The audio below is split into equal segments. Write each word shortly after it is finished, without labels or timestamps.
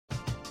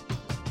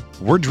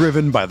We're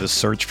driven by the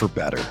search for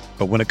better.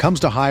 But when it comes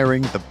to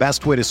hiring, the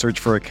best way to search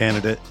for a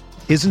candidate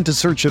isn't to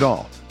search at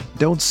all.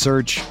 Don't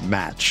search,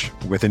 match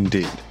with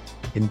Indeed.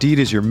 Indeed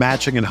is your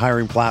matching and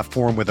hiring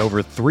platform with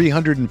over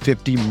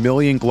 350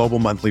 million global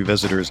monthly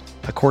visitors,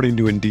 according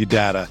to Indeed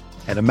data,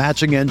 and a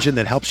matching engine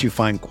that helps you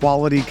find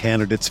quality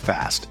candidates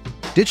fast.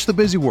 Ditch the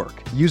busy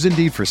work. Use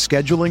Indeed for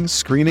scheduling,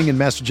 screening, and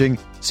messaging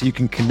so you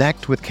can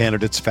connect with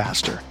candidates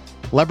faster.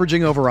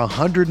 Leveraging over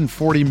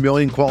 140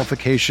 million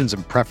qualifications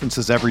and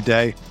preferences every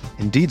day,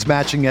 Indeed's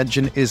matching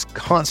engine is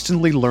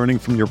constantly learning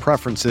from your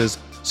preferences,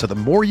 so the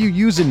more you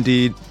use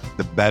Indeed,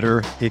 the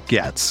better it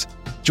gets.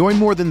 Join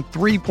more than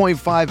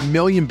 3.5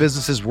 million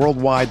businesses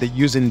worldwide that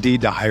use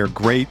Indeed to hire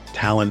great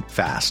talent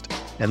fast.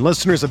 And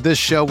listeners of this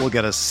show will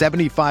get a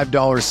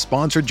 $75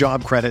 sponsored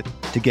job credit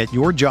to get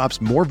your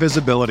jobs more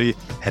visibility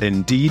at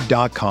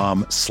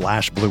Indeed.com/Blue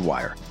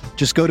Wire.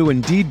 Just go to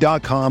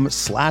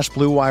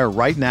Indeed.com/Blue Wire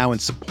right now and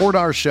support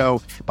our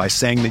show by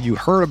saying that you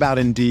heard about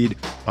Indeed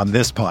on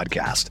this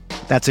podcast.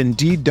 That's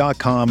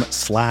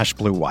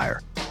Indeed.com/Blue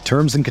Wire.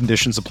 Terms and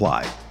conditions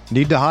apply.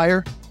 Need to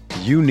hire?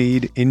 You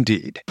need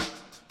Indeed.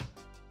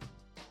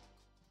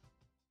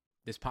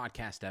 This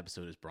podcast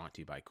episode is brought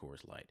to you by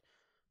Coors Light.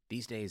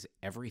 These days,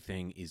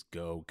 everything is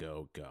go,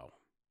 go, go.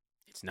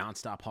 It's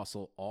nonstop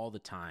hustle all the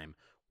time.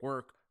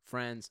 Work,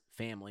 friends,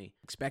 family,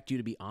 expect you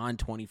to be on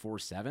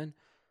 24/7.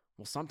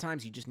 Well,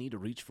 sometimes you just need to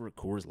reach for a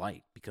Coors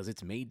Light because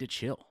it's made to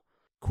chill.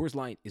 Coors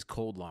Light is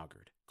cold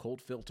lagered,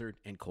 cold filtered,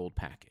 and cold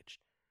packaged.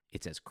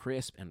 It's as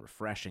crisp and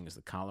refreshing as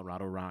the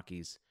Colorado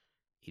Rockies.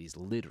 It is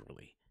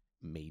literally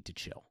made to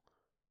chill.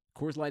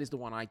 Coors Light is the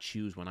one I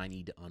choose when I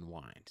need to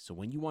unwind. So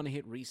when you want to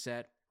hit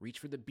reset, reach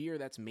for the beer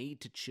that's made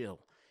to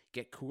chill.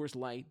 Get Coors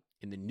Light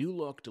in the new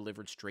look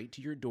delivered straight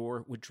to your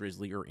door with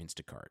Drizzly or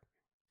Instacart.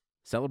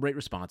 Celebrate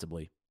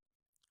responsibly.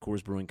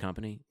 Coors Brewing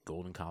Company,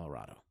 Golden,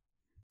 Colorado.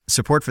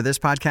 Support for this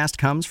podcast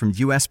comes from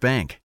U.S.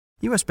 Bank.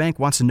 U.S. Bank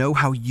wants to know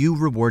how you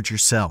reward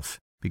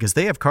yourself because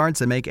they have cards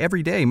that make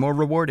every day more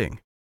rewarding.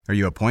 Are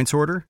you a points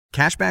hoarder,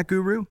 cashback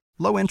guru,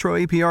 low intro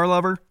APR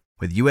lover?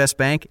 With U.S.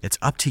 Bank, it's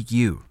up to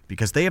you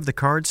because they have the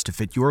cards to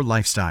fit your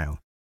lifestyle.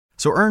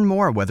 So earn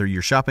more whether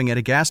you're shopping at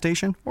a gas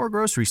station or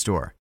grocery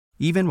store,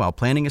 even while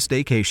planning a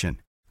staycation.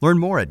 Learn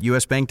more at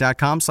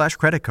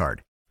usbank.com/creditcard.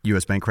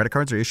 U.S. Bank credit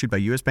cards are issued by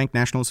U.S. Bank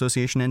National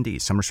Association ND.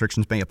 Some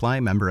restrictions may apply.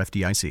 Member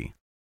FDIC.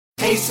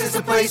 Ace is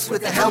a place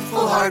with the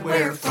helpful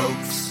hardware,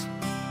 folks.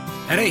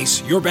 At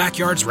Ace, your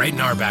backyard's right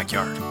in our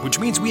backyard, which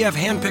means we have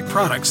hand-picked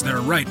products that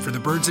are right for the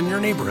birds in your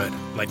neighborhood,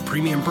 like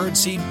premium bird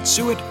seed,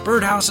 suet,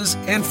 birdhouses,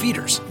 and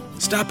feeders.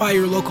 Stop by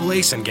your local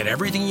Ace and get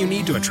everything you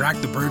need to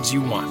attract the birds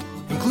you want,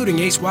 including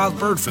Ace Wild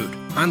Bird Food,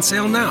 on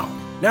sale now.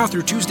 Now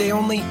through Tuesday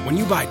only, when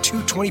you buy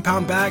 2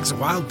 20-pound bags of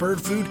wild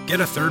bird food, get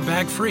a third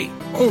bag free.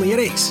 Only at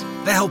Ace,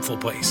 the helpful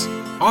place.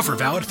 Offer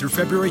valid through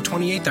February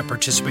 28th at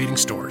participating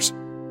stores.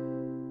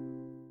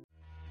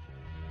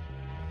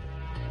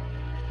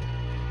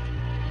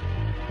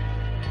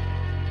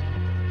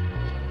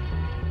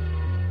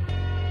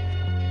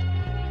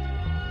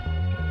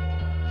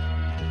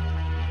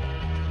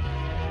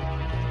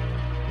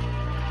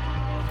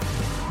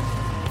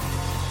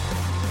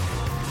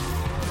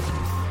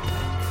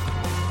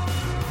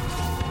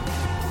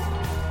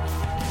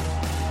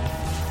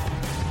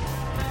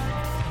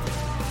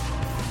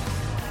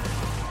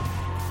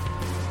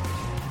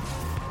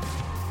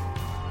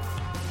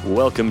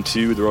 Welcome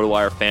to the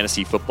RotoWire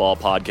Fantasy Football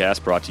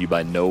Podcast, brought to you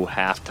by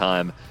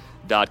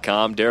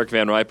NoHalftime.com. Derek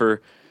Van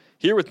Riper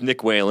here with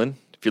Nick Whalen.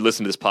 If you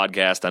listen to this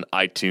podcast on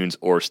iTunes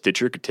or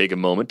Stitcher, could take a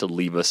moment to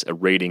leave us a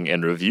rating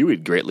and review.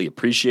 We'd greatly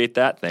appreciate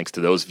that. Thanks to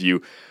those of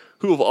you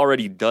who have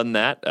already done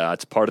that.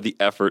 It's part of the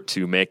effort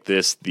to make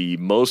this the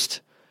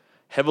most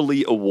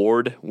heavily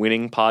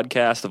award-winning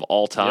podcast of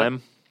all time.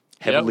 Yep.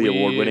 Heavily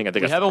award-winning. I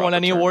think we haven't won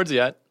any awards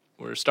yet.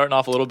 We're starting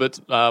off a little bit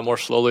more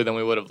slowly than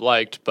we would have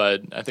liked,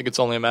 but I think it's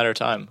only a matter of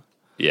time.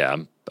 Yeah,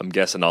 I'm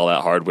guessing all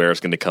that hardware is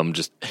going to come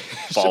just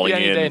falling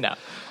any in day now.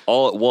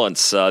 All at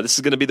once. This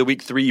is going to be the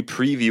Week 3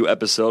 preview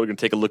episode. We're going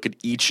to take a look at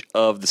each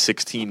of the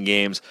 16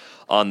 games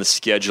on the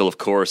schedule. Of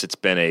course, it's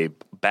been a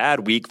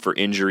bad week for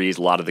injuries.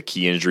 A lot of the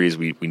key injuries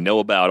we know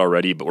about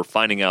already, but we're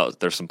finding out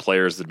there's some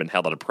players that have been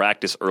held out of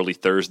practice early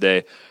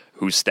Thursday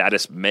whose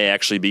status may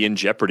actually be in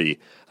jeopardy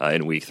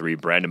in Week 3.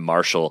 Brandon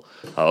Marshall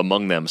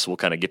among them, so we'll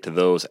kind of get to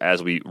those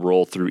as we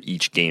roll through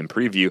each game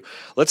preview.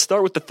 Let's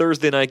start with the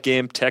Thursday night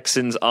game.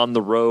 Texans on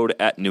the road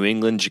at New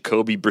England.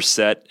 Jacoby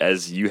Brissett,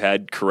 as you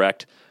had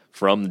correct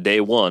from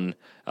day one,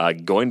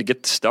 going to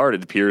get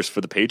started, appears,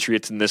 for the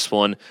Patriots in this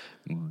one.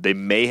 They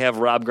may have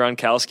Rob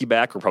Gronkowski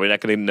back. We're probably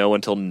not going to know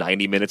until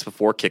 90 minutes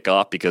before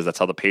kickoff because that's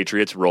how the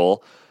Patriots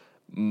roll.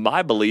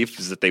 My belief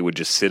is that they would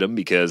just sit him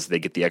because they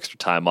get the extra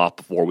time off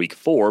before Week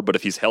 4, but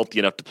if he's healthy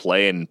enough to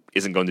play and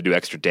isn't going to do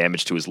extra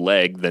damage to his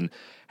leg, then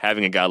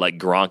having a guy like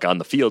Gronk on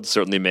the field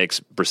certainly makes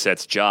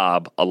Brissett's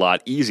job a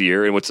lot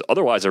easier in what's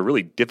otherwise a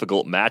really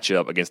difficult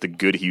matchup against a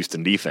good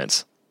Houston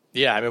defense.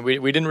 Yeah, I mean,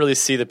 we didn't really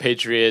see the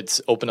Patriots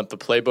open up the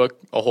playbook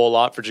a whole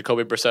lot for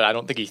Jacoby Brissett. I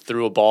don't think he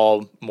threw a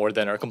ball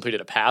or completed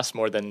a pass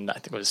more than, I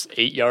think it was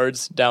 8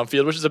 yards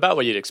downfield, which is about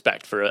what you'd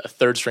expect for a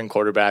third-string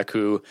quarterback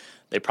who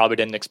they probably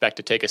didn't expect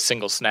to take a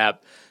single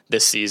snap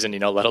this season,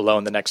 let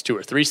alone the next 2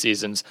 or 3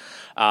 seasons.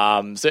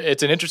 So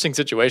it's an interesting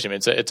situation.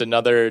 It's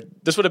another.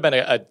 This would have been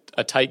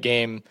a tight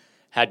game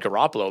had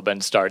Garoppolo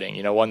been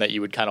starting. One that you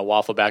would kind of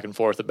waffle back and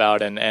forth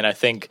about. And I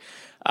think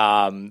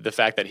the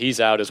fact that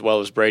he's out as well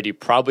as Brady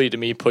probably to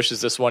me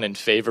pushes this one in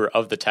favor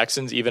of the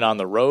Texans, even on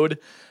the road.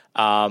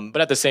 But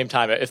at the same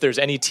time, if there's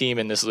any team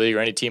in this league or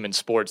any team in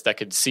sports that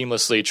could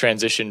seamlessly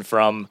transition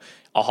from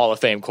a Hall of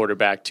Fame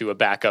quarterback to a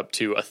backup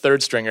to a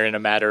third stringer in a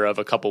matter of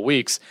a couple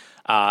weeks,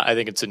 I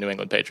think it's the New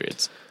England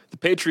Patriots. The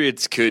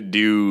Patriots could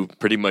do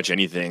pretty much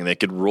anything. They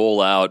could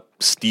roll out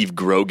Steve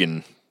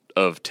Grogan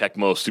of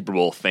Tecmo Super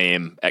Bowl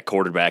fame at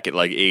quarterback at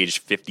like age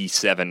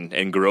 57,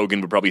 and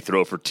Grogan would probably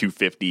throw for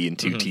 250 and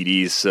 2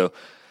 TDs. So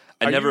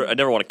I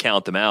never want to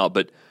count them out,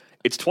 but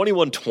it's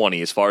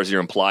 21-20 as far as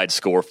your implied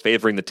score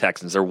favoring the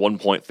Texans. They're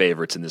 1-point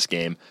favorites in this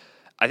game.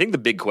 I think the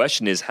big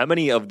question is how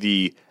many of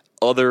the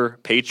other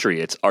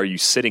Patriots are you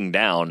sitting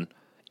down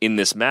in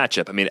this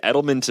matchup? I mean,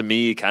 Edelman to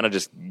me kind of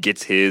just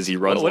gets his. He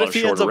runs a lot of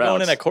shorter routes. What if he ends up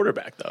going in at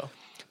quarterback though?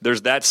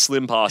 There's that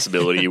slim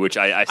possibility, which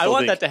I still I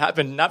want that to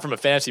happen, not from a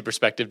fantasy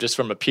perspective, just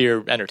from a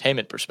pure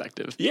entertainment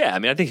perspective. Yeah, I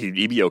mean, I think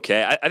he'd be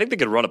okay. I think they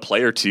could run a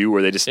play or two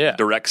where they just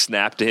direct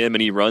snap to him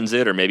and he runs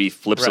it, or maybe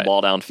flips the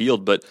ball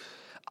downfield. But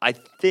I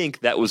think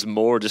that was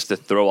more just to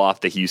throw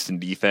off the Houston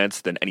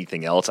defense than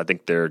anything else. I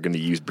think they're going to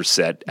use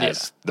Brissett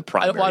as the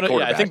primary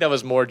quarterback. I think that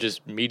was more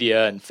just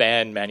media and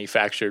fan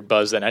manufactured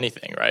buzz than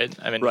anything, right?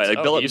 I mean,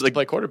 he used to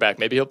play quarterback.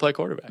 Maybe he'll play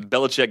quarterback.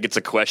 Belichick gets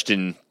a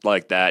question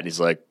like that, and he's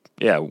like,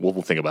 yeah,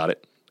 we'll think about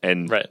it.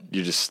 And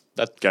you just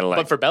kind of like.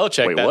 But for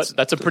Belichick,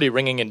 that's a pretty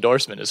ringing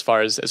endorsement as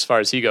far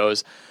as he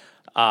goes.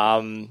 But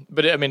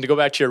I mean, to go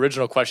back to your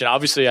original question,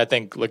 obviously I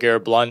think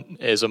LeGarrette Blount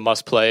is a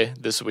must play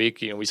this week.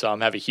 We saw him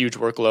have a huge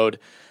workload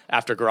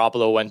after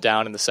Garoppolo went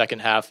down in the second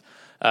half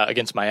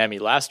against Miami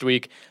last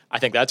week. I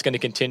think that's going to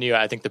continue.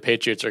 I think the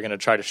Patriots are going to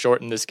try to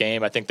shorten this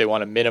game. I think they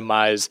want to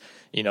minimize,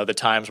 the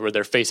times where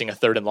they're facing a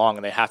 3rd and long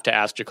and they have to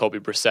ask Jacoby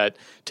Brissett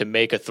to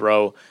make a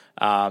throw.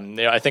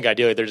 I think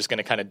ideally they're just going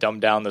to kind of dumb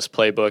down this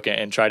playbook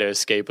and try to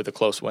escape with a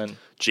close win.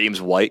 James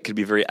White could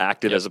be very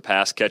active as a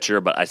pass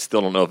catcher, but I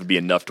still don't know if it'd be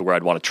enough to where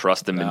I'd want to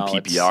trust him in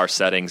PPR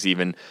settings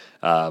even.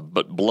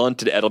 But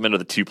Blount and Edelman are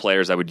the 2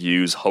 players I would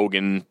use.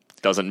 Hogan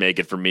doesn't make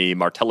it for me.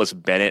 Martellus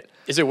Bennett.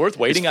 Is it worth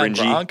waiting on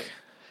Gronk?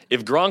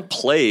 If Gronk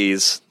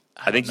plays,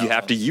 I think you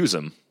have to use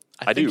him.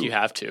 I think you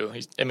have to.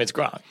 It's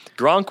Gronk.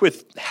 Gronk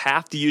with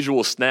half the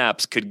usual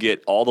snaps could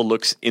get all the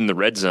looks in the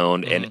red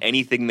zone, and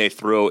anything they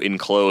throw in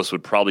close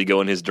would probably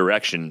go in his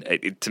direction.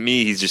 To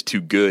me, he's just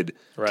too good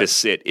to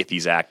sit if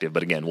he's active.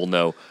 But again, we'll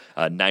know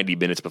 90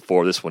 minutes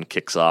before this one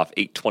kicks off.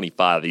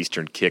 8:25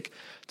 Eastern kick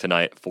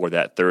tonight for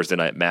that Thursday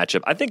night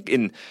matchup. I think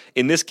in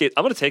this case,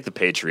 I'm going to take the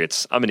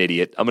Patriots. I'm an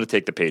idiot. I'm going to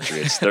take the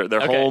Patriots. They're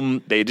okay.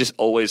 Home. They just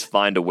always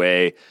find a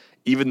way.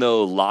 Even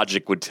though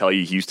logic would tell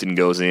you Houston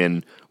goes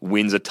in,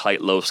 wins a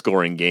tight,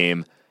 low-scoring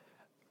game,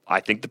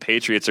 I think the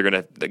Patriots are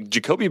going to –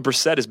 Jacoby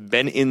Brissett has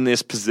been in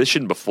this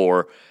position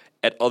before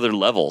at other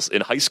levels.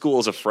 In high school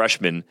as a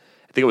freshman,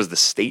 I think it was the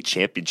state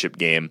championship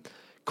game,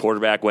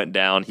 quarterback went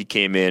down. He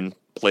came in,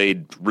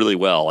 played really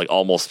well, like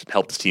almost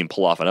helped his team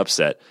pull off an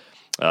upset.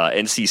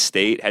 NC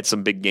State had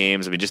some big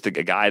games. I mean, just a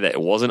guy that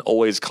wasn't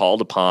always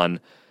called upon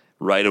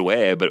right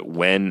away, but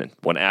when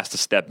asked to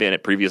step in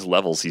at previous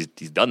levels, he's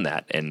done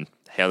that and –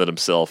 handled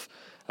himself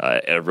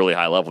at a really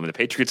high level. I mean, the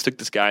Patriots took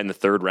this guy in the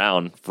 3rd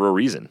round for a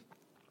reason.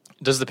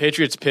 Does the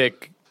Patriots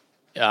pick,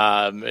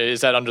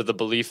 is that under the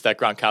belief that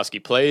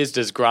Gronkowski plays?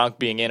 Does Gronk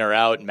being in or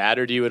out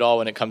matter to you at all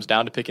when it comes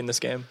down to picking this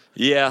game?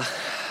 Yeah,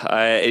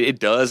 it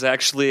does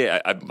actually.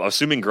 I'm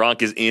assuming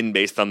Gronk is in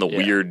based on the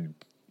weird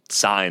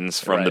signs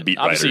from the beat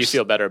writers. Obviously, you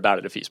feel better about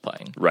it if he's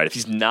playing. Right. If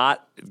he's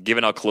not,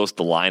 given how close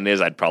the line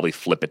is, I'd probably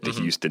flip it to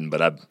Houston. But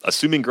I'm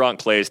assuming Gronk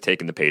plays,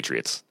 taking the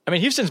Patriots. I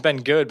mean, Houston's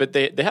been good, but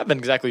they haven't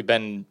exactly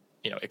been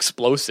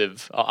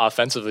explosive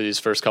offensively these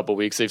first couple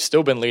weeks. They've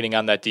still been leaning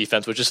on that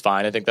defense, which is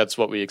fine. I think that's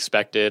what we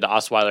expected.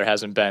 Osweiler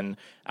hasn't been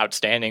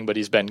outstanding, but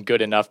he's been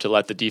good enough to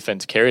let the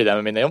defense carry them.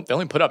 I mean, they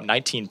only put up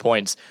 19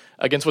 points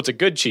against what's a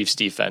good Chiefs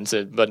defense,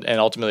 and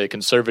ultimately a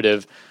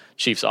conservative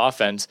Chiefs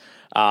offense.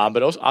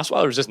 But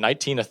Osweiler was just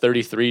 19 of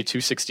 33,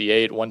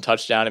 268, 1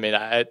 touchdown. I mean,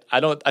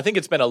 I think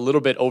it's been a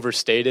little bit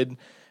overstated,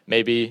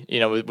 maybe,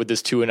 with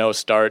this 2-0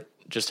 start,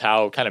 just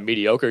how kind of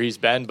mediocre he's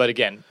been. But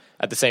again,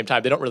 at the same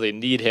time, they don't really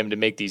need him to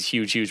make these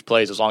huge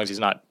plays as long as he's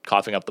not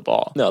coughing up the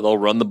ball. No, they'll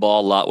run the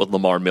ball a lot with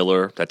Lamar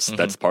Miller.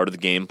 That's part of the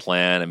game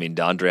plan. I mean,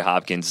 DeAndre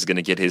Hopkins is going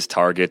to get his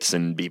targets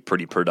and be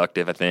pretty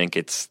productive, I think.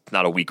 It's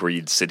not a week where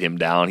you'd sit him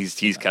down.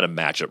 He's kind of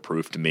matchup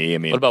proof to me. I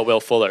mean, what about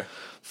Will Fuller?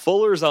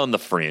 Fuller's on the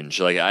fringe.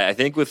 Like I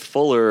think with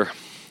Fuller,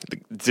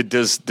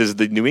 does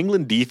the New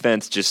England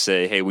defense just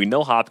say, hey, we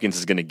know Hopkins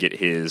is going to get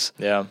his,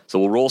 so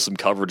we'll roll some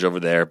coverage over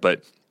there,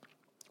 but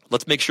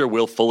let's make sure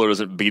Will Fuller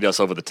doesn't beat us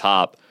over the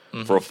top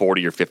for a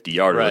 40 or 50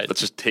 yarder. Right. Let's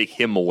just take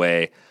him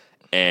away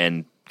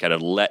and kind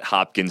of let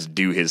Hopkins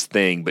do his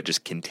thing, but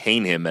just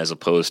contain him as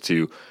opposed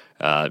to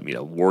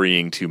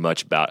worrying too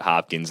much about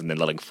Hopkins and then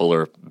letting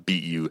Fuller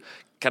beat you,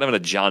 kind of in a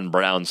John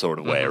Brown sort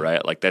of way,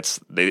 right? Like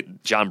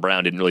John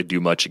Brown didn't really do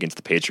much against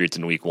the Patriots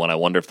in Week 1. I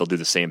wonder if they'll do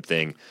the same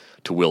thing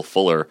to Will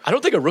Fuller. I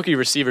don't think a rookie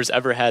receiver's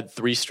ever had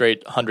 3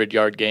 straight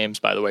 100-yard games,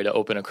 by the way, to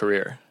open a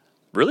career.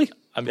 Really?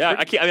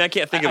 I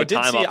can't think of a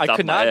time off the top of my head. I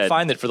could not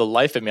find it for the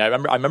life of me. I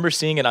remember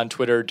seeing it on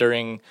Twitter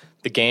during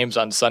the games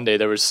on Sunday.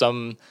 There was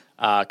some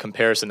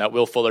comparison that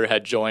Will Fuller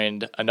had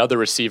joined another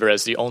receiver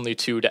as the only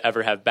 2 to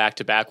ever have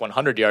back-to-back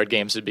 100-yard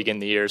games to begin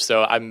the year.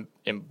 So I'm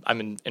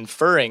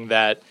inferring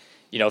that,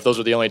 if those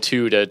were the only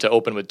 2 to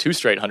open with 2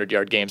 straight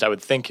 100-yard games, I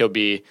would think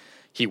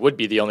he would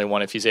be the only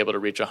one if he's able to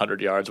reach 100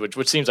 yards,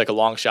 which seems like a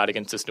long shot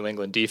against this New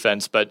England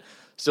defense, but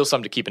still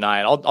something to keep an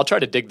eye on. I'll try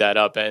to dig that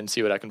up and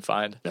see what I can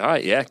find. All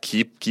right, yeah,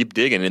 keep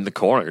digging in the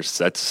corners.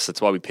 That's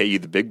why we pay you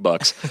the big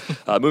bucks.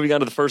 Moving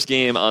on to the first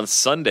game on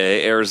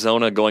Sunday,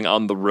 Arizona going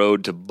on the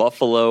road to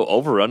Buffalo,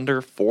 over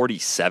under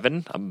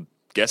 47. I'm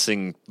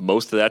guessing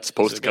most of that's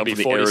supposed to come from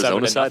the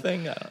Arizona side.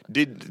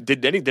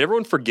 Did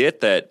everyone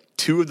forget that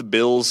 2 of the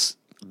Bills'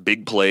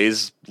 big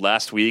plays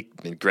last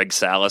week, Greg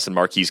Salas and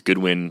Marquise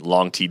Goodwin,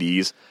 long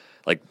TDs,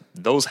 like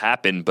those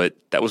happened, but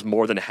that was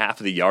more than half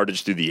of the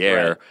yardage through the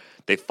air. Right.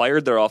 They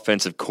fired their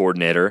offensive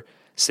coordinator.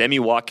 Sammy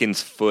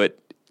Watkins' foot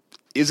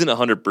isn't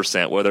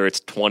 100%, whether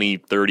it's 20,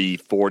 30,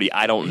 40,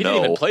 I don't know. He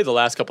didn't even play the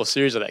last couple of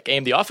series of that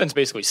game. The offense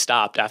basically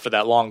stopped after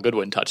that long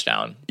Goodwin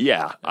touchdown.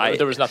 Yeah.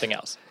 There was nothing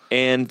else.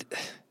 And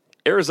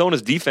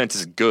Arizona's defense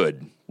is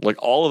good.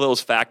 Like all of those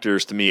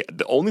factors to me,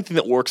 the only thing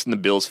that works in the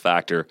Bills'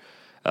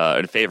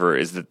 in favor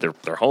is that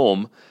they're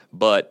home.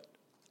 But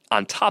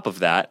on top of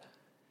that,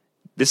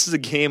 this is a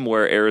game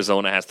where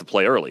Arizona has to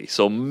play early.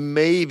 So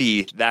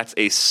maybe that's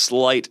a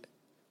slight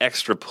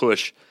extra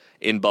push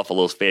in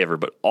Buffalo's favor.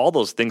 But all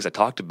those things I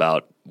talked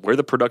about, where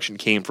the production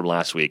came from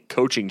last week,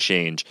 coaching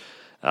change,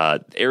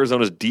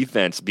 Arizona's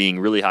defense being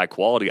really high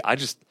quality, I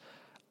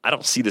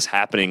don't see this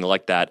happening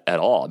like that at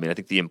all. I mean, I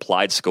think the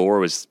implied score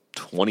was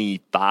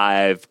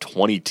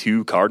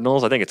 25-22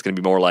 Cardinals. I think it's going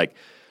to be more like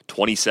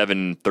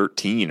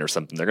 27-13 or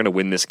something. They're going to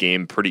win this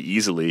game pretty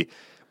easily,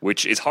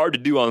 which is hard to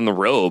do on the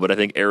road, but I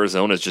think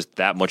Arizona is just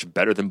that much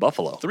better than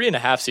Buffalo.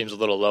 3.5 seems a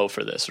little low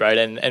for this, right?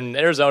 And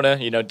Arizona,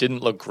 didn't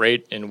look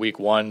great in Week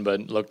 1,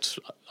 but looked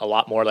a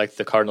lot more like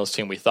the Cardinals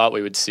team we thought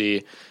we would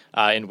see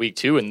in Week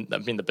 2. And I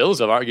mean, the Bills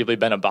have arguably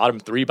been a bottom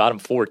 3, bottom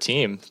 4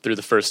 team through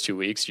the first 2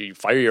 weeks. You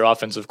fire your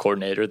offensive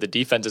coordinator. The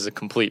defense is a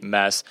complete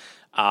mess.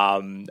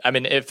 I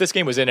mean, if this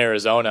game was in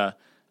Arizona,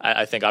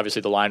 I think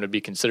obviously the line would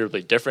be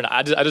considerably different.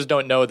 I just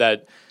don't know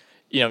that,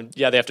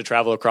 they have to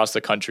travel across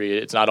the country.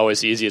 It's not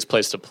always the easiest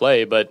place to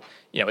play, but,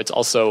 it's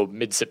also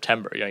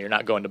mid-September. You're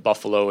not going to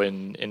Buffalo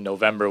in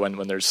November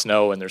when there's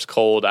snow and there's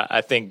cold.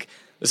 I think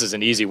this is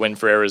an easy win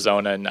for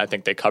Arizona, and I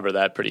think they cover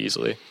that pretty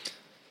easily.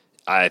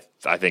 I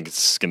think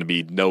it's going to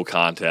be no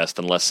contest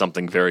unless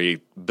something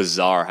very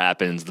bizarre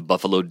happens. The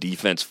Buffalo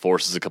defense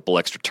forces a couple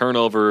extra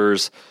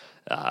turnovers.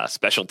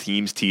 Special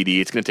teams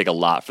TD. It's going to take a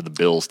lot for the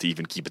Bills to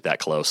even keep it that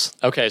close.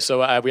 Okay,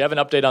 so we have an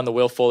update on the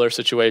Will Fuller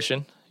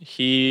situation.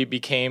 He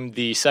became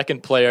the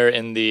second player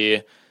in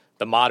the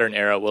modern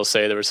era, we'll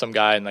say. There was some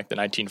guy in like the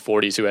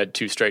 1940s who had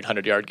 2 straight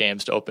 100-yard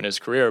games to open his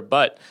career.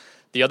 But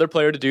the other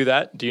player to do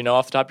that, do you know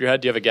off the top of your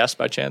head? Do you have a guess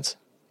by chance?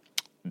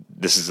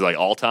 This is like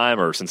all time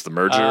or since the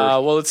merger?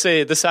 Well, let's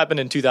say this happened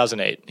in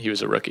 2008. He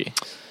was a rookie.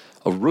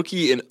 A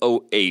rookie in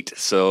 2008,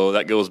 so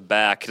that goes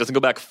back. It doesn't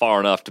go back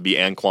far enough to be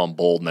Anquan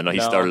Bolden. I know he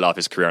started off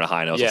his career on a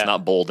high note, so it's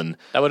not Bolden.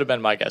 That would have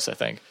been my guess, I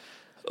think.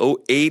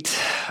 2008.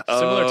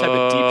 Similar type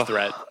of deep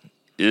threat.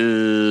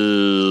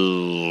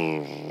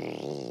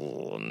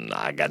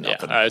 I got nothing.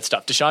 Yeah, all right, it's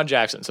tough. Deshaun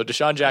Jackson. So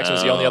Deshaun Jackson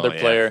was the only other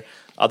player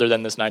other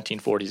than this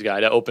 1940s guy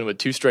to open with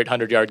 2 straight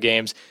 100-yard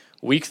games.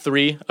 Week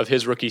 3 of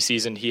his rookie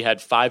season, he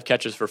had 5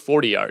 catches for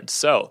 40 yards.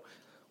 So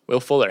Will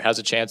Fuller has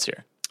a chance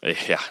here.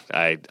 Yeah,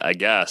 I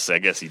guess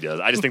he does.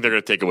 I just think they're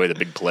going to take away the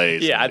big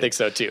plays. Yeah, I think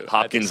so too.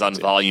 Hopkins on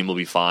volume will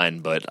be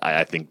fine, but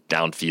I think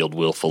downfield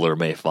Will Fuller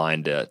may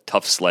find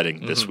tough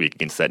sledding this week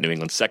against that New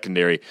England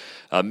secondary.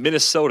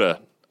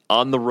 Minnesota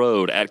on the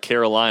road at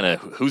Carolina.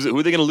 Who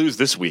are they going to lose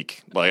this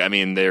week? Like, I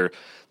mean, they're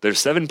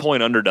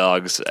 7-point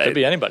underdogs. Could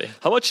be anybody.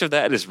 How much of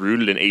that is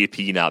rooted in AP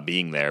not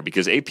being there?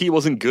 Because AP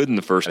wasn't good in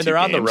the first 2 games. They're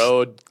on the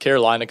road.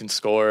 Carolina can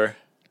score.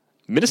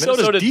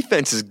 Minnesota's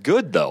defense is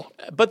good, though.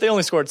 But they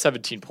only scored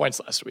 17 points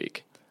last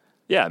week.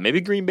 Yeah, maybe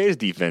Green Bay's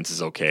defense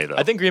is okay, though.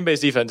 I think Green Bay's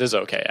defense is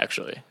okay,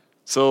 actually.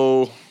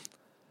 So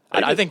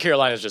I think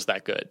Carolina's just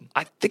that good.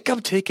 I think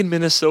I'm taking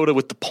Minnesota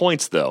with the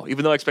points, though,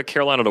 even though I expect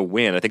Carolina to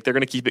win. I think they're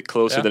going to keep it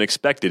closer than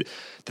expected.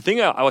 The thing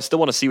I still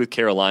want to see with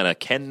Carolina,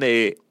 can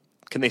they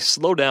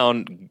slow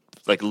down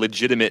like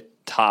legitimate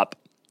top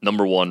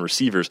number 1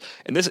 receivers?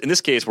 In this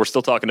case, we're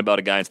still talking about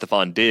a guy in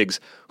Stephon Diggs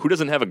who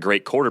doesn't have a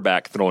great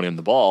quarterback throwing him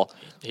the ball.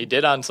 He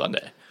did on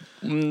Sunday.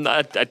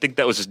 I think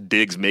that was just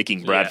Diggs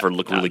making Bradford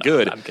look really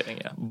good. I'm kidding,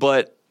 yeah.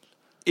 But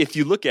if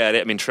you look at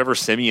it, I mean, Trevor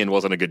Siemian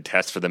wasn't a good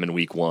test for them in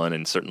week 1,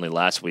 and certainly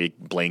last week,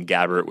 Blaine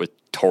Gabbert with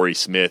Torrey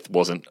Smith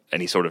wasn't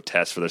any sort of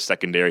test for their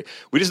secondary.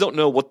 We just don't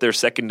know what their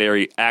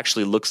secondary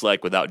actually looks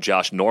like without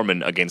Josh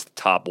Norman against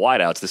the top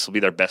wideouts. This will be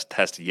their best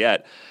test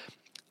yet.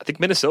 I think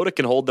Minnesota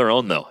can hold their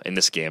own, though, in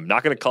this game.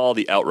 Not going to call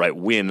the outright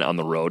win on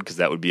the road because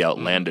that would be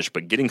outlandish,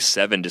 but getting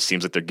 7 just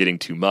seems like they're getting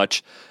too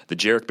much. The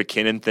Jerick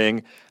McKinnon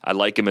thing, I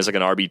like him as like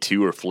an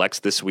RB2 or flex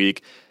this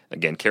week.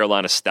 Again,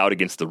 Carolina's stout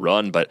against the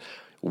run, but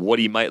what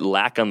he might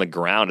lack on the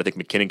ground, I think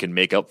McKinnon can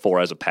make up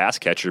for as a pass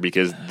catcher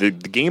because the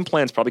game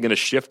plan is probably going to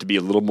shift to be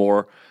a little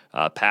more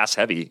pass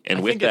heavy.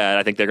 And with that,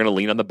 I think they're going to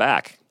lean on the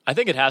back. I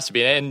think it has to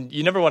be. And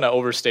you never want to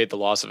overstate the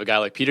loss of a guy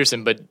like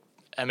Peterson, but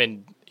I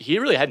mean, he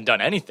really hadn't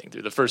done anything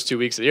through the first 2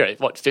 weeks of the year.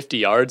 50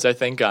 yards, I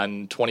think,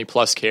 on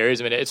 20-plus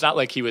carries. I mean, it's not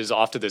like he was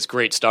off to this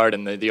great start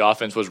and the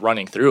offense was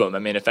running through him. I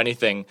mean, if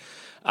anything,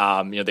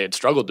 they had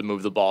struggled to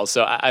move the ball.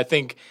 So I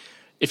think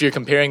if you're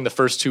comparing the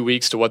first 2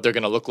 weeks to what they're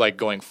going to look like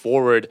going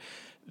forward,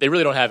 they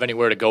really don't have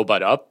anywhere to go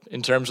but up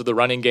in terms of the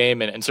running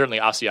game, and certainly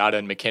Asiata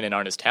and McKinnon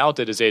aren't as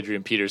talented as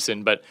Adrian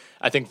Peterson, but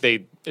I think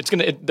they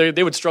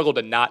would struggle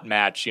to not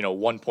match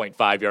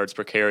 1.5 yards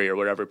per carry or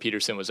whatever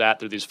Peterson was at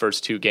through these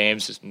first 2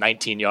 games, just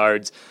 19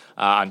 yards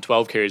on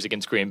 12 carries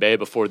against Green Bay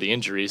before the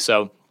injury.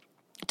 So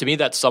to me,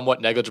 that's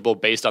somewhat negligible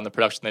based on the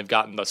production they've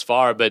gotten thus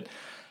far, but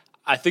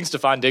I think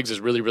Stephon Diggs is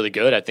really, really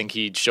good. I think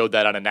he showed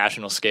that on a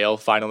national scale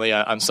finally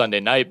on Sunday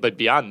night, but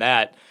beyond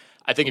that,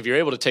 I think if you're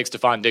able to take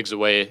Stephon Diggs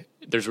away,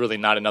 there's really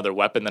not another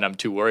weapon that I'm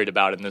too worried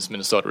about in this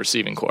Minnesota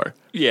receiving core.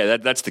 Yeah,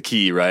 that's the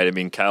key, right? I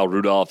mean, Kyle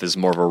Rudolph is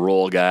more of a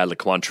role guy.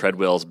 Laquan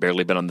Treadwell's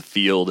barely been on the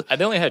field. And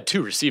they only had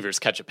 2 receivers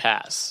catch a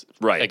pass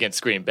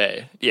against Green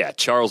Bay. Yeah,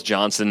 Charles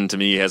Johnson, to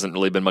me, hasn't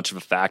really been much of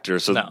a factor.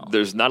 So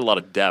there's not a lot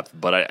of depth,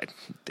 but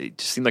they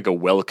just seem like a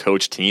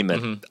well-coached team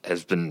that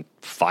has been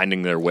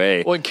finding their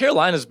way. Well, and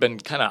Carolina's been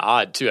kind of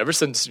odd, too. Ever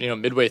since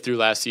midway through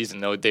last season,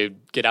 though, they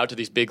get out to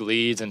these big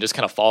leads and just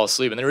kind of fall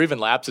asleep. And there were even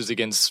lapses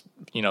against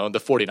the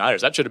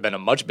 49ers. That should have been a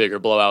much bigger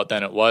blowout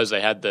than it was.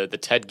 They had the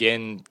Ted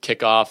Ginn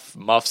kickoff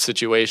muff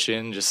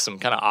situation, just some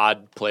kind of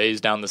odd plays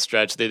down the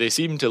stretch. They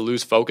seem to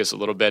lose focus a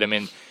little bit. I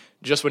mean,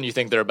 just when you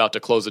think they're about to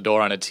close the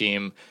door on a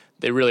team,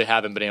 they really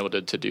haven't been able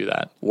to do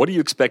that. What are you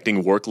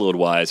expecting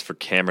workload-wise for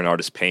Cameron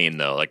Artis-Payne,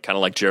 though? Kind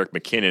of like Jerick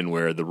McKinnon,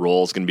 where the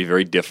role is going to be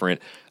very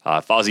different.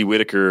 Fozzie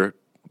Whitaker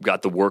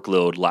got the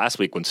workload last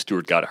week when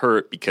Stewart got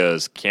hurt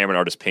because Cameron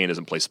Artis-Payne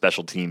doesn't play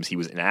special teams. He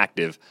was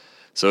inactive.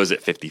 So is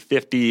it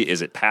 50-50?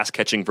 Is it pass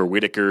catching for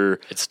Whitaker?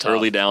 It's tough.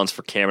 Early downs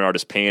for Cameron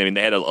Artis-Payne. I mean,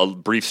 they had a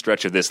brief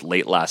stretch of this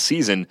late last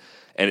season,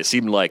 and it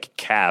seemed like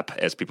Cap,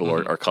 as people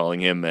are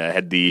calling him,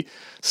 had the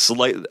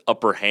slight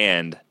upper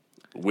hand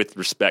with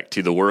respect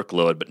to the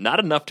workload, but not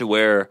enough to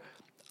where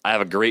I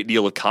have a great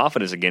deal of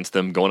confidence against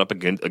them going up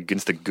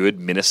against a good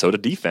Minnesota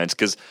defense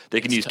because they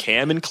can use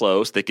Cam in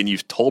close, they can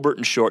use Tolbert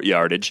in short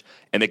yardage,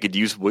 and they could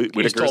use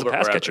Whitaker as a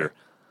pass catcher.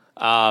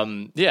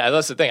 Yeah,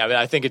 that's the thing. I mean,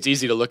 I think it's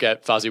easy to look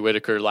at Fozzie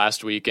Whitaker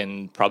last week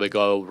and probably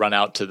go run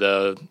out to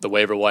the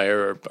waiver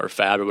wire or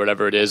Fab or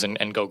whatever it is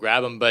and go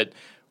grab him. But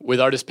with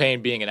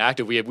Artis-Payne being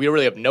inactive, we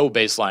really have no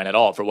baseline at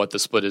all for what the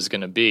split is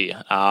going to be.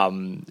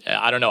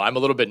 I don't know. I'm a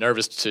little bit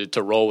nervous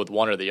to roll with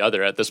one or the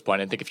other at this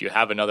point. I think if you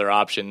have another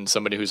option,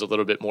 somebody who's a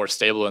little bit more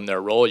stable in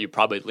their role, you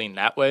probably lean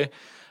that way.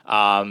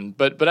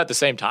 But at the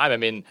same time, I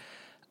mean,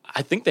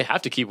 I think they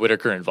have to keep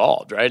Whitaker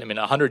involved, right? I mean,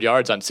 100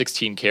 yards on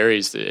 16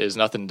 carries is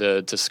nothing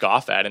to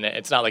scoff at. And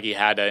it's not like he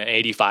had an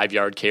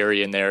 85-yard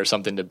carry in there or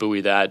something to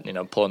buoy that,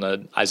 pulling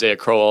an Isaiah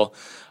Crowell.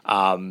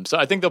 So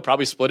I think they'll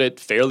probably split it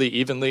fairly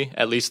evenly,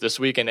 at least this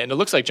week. And it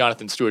looks like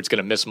Jonathan Stewart's going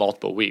to miss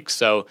multiple weeks.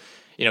 So,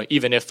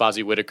 even if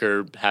Fozzie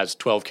Whitaker has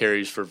 12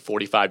 carries for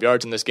 45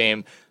 yards in this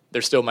game,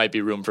 there still might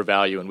be room for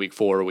value in week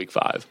 4 or week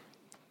 5.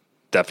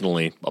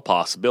 Definitely a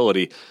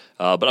possibility.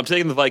 But I'm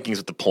taking the Vikings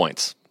with the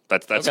points.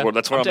 That's okay. where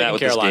I'm at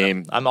with Carolina. this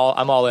game. I'm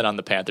all in on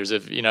the Panthers.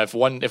 If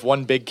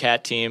one big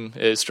cat team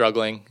is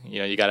struggling,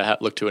 you got to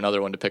look to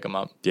another one to pick them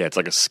up. Yeah, it's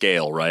like a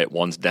scale, right?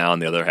 One's down,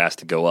 the other has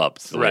to go up.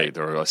 It's right,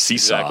 or a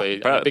seesaw.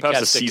 Exactly.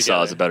 Perhaps a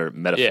seesaw is a better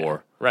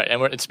metaphor. Yeah, right.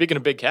 And speaking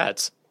of big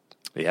cats,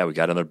 yeah, we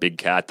got another big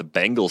cat. The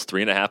Bengals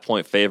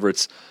 3.5-point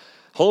favorites,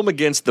 home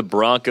against the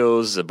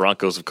Broncos. The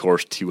Broncos, of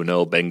course,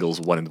 2-0.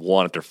 Bengals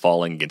 1-1 after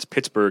falling against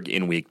Pittsburgh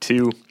in week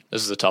 2.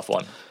 This is a tough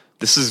one.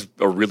 This is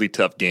a really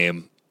tough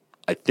game.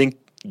 I think,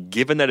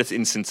 given that it's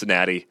in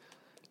Cincinnati,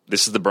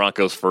 this is the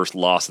Broncos' first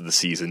loss of the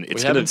season.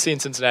 We haven't seen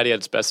Cincinnati at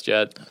its best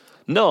yet.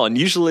 No, and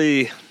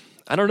usually,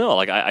 I don't know.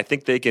 I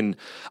think they can.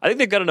 I think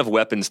they've got enough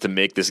weapons to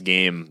make this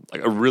game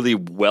like a really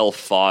well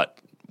fought,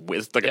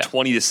 with a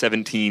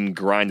 20-17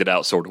 grinded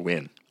out sort of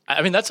win.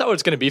 I mean, that's how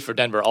it's going to be for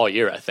Denver all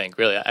year, I think,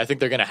 really. I think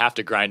they're going to have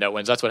to grind out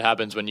wins. That's what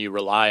happens when you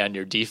rely on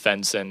your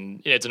defense,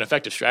 and it's an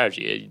effective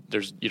strategy.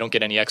 You don't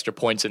get any extra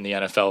points in the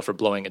NFL for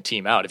blowing a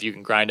team out. If you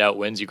can grind out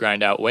wins, you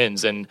grind out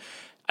wins. And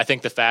I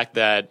think the fact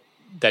that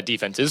that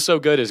defense is so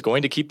good is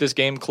going to keep this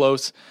game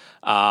close.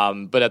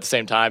 But at the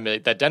same time,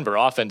 that Denver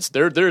offense,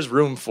 there's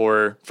room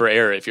for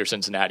error if you're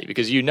Cincinnati,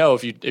 because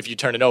if you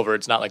turn it over,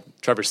 it's not like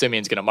Trevor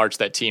Siemian's going to march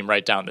that team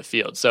right down the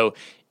field. So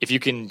if you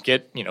can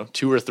get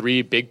 2 or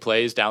 3 big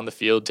plays down the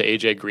field to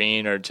AJ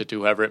Green or to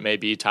whoever it may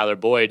be, Tyler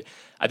Boyd,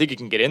 I think you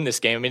can get in this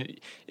game. I mean,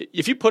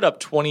 if you put up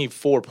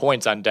 24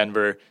 points on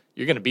Denver,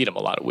 you're going to beat them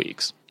a lot of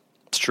weeks.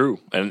 It's true,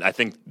 and I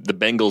think the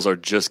Bengals are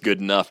just good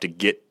enough to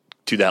get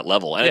to that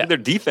level. And I think their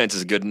defense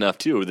is good enough,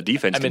 too. The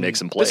defense can make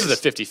some plays. This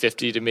is a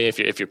 50-50 to me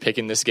if you're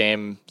picking this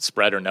game,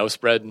 spread or no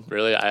spread,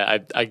 really.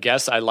 I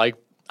guess I like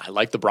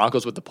the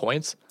Broncos with the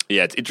points.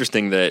 Yeah, it's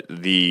interesting that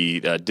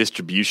the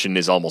distribution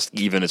is almost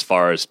even as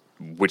far as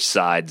which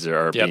sides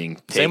are being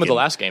taken. Same with the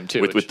last game,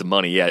 too. With the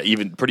money, yeah.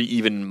 Pretty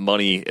even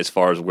money as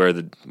far as where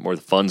the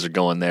funds are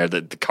going there.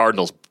 The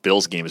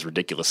Cardinals-Bills game is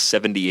ridiculous.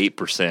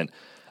 78%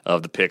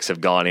 of the picks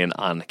have gone in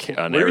on Where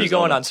Arizona. are you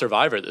going on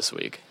Survivor this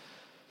week?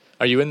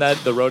 Are you in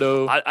the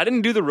Roto? I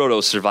didn't do the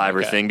Roto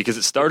Survivor thing because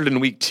it started in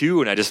week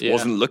 2 and I just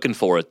wasn't looking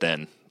for it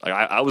then. Like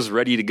I was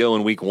ready to go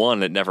in week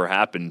 1. It never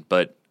happened,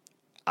 but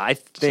I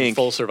think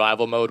full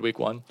survival mode week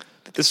 1.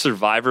 The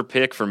Survivor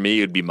pick for me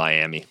would be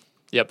Miami.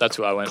 Yep, that's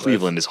who I went with.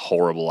 Cleveland is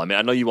horrible. I mean,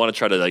 I know you want to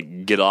try to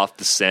get off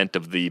the scent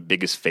of the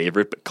biggest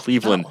favorite, but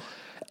Cleveland,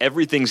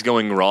 everything's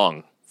going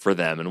wrong for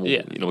them, and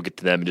we'll get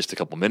to them in just a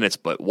couple minutes.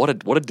 But what a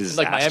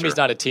disaster! Like Miami's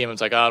not a team.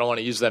 It's like I don't want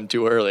to use them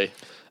too early.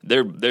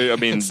 They're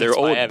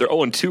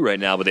 0-2 right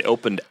now, but they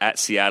opened at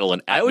Seattle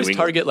and at I always New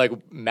England.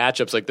 target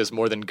matchups like this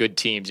more than good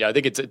teams. Yeah, I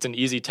think it's an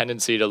easy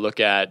tendency to look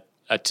at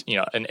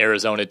an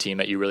Arizona team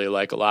that you really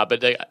like a lot,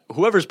 but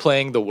whoever's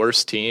playing the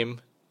worst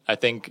team, I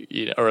think,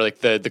 or like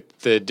the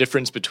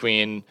difference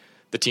between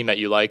the team that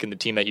you like and the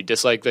team that you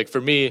dislike. Like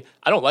for me,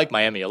 I don't like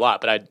Miami a lot,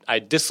 but I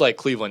dislike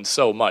Cleveland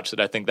so much that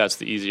I think that's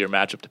the easier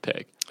matchup to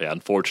pick. Yeah,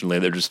 unfortunately,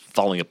 they're just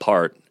falling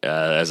apart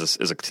as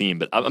a team.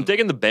 But I'm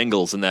taking the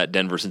Bengals in that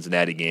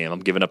Denver-Cincinnati game. I'm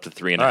giving up to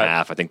 3.5. Right.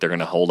 I think they're going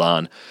to hold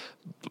on.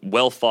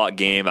 Well-fought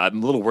game.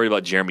 I'm a little worried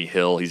about Jeremy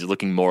Hill. He's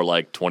looking more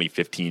like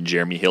 2015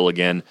 Jeremy Hill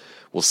again.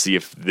 We'll see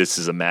if this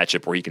is a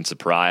matchup where he can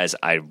surprise.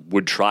 I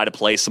would try to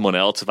play someone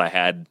else if I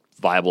had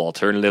viable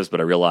alternatives, but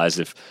I realize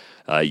if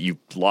you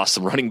lost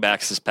some running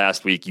backs this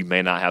past week, you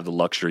may not have the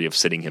luxury of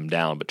sitting him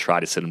down, but try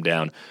to sit him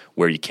down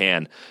where you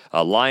can.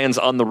 Lions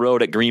on the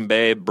road at Green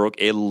Bay broke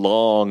a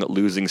long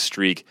losing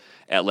streak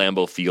at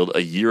Lambeau Field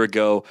a year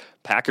ago.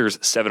 Packers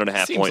 7.5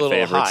 point Seems a little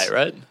favorites. high,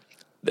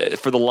 right?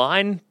 For the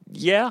line,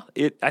 yeah,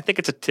 I think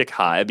it's a tick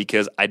high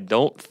because I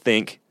don't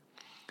think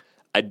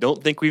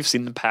we've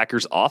seen the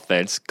Packers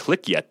offense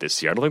click yet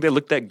this year. I don't think they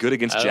looked that good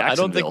against Jacksonville. I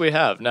don't think we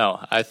have,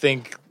 no. I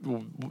think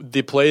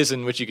the plays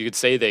in which you could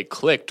say they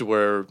clicked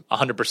were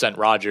 100%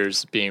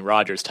 Rodgers being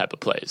Rodgers type of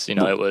plays. It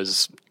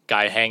was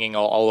guy hanging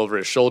all over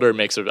his shoulder,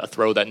 makes a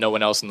throw that no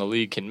one else in the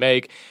league can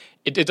make.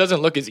 It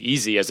doesn't look as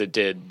easy as it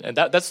did. And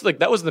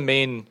that was the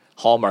main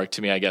hallmark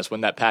to me, I guess,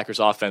 when that Packers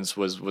offense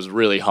was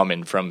really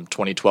humming from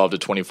 2012 to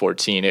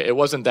 2014. It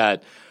wasn't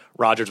that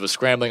Rodgers was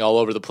scrambling all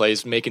over the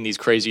place, making these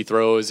crazy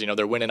throws.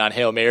 They're winning on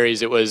Hail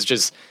Marys. It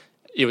was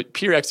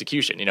pure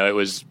execution. It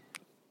was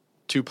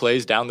 2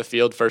 plays down the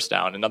field, first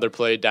down. Another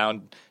play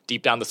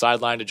deep down the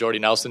sideline to Jordy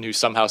Nelson, who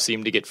somehow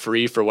seemed to get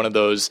free for one of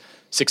those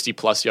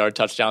 60-plus yard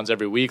touchdowns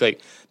every week.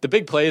 Like, the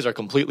big plays are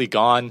completely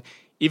gone.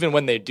 Even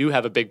when they do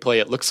have a big play,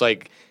 it looks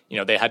like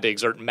they had to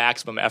exert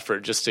maximum effort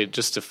just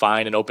to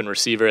find an open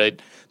receiver.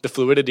 The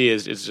fluidity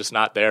is just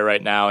not there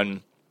right now, and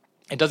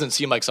it doesn't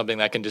seem like something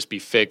that can just be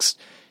fixed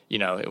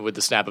with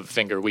the snap of a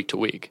finger week to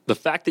week. The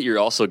fact that you're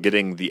also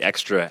getting the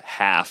extra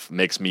half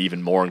makes me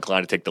even more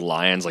inclined to take the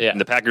Lions.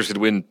 The Packers could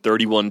win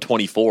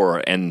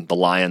 31-24 and the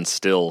Lions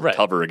still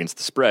cover against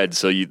the spread.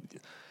 So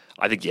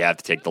I think you have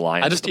to take the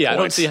Lions. I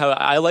don't see how.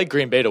 I like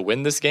Green Bay to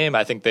win this game.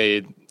 I think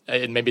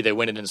maybe they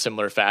win it in a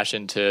similar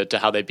fashion to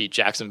how they beat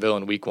Jacksonville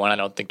in week 1. I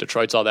don't think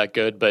Detroit's all that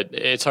good, but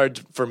it's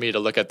hard for me to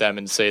look at them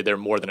and say they're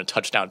more than a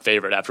touchdown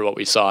favorite after what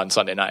we saw on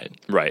Sunday night.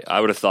 Right. I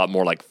would have thought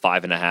more like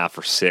 5.5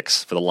 or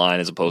 6 for the line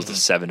as opposed to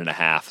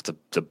 7.5.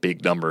 It's a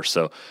big number.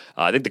 So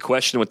I think the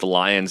question with the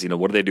Lions,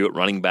 what do they do at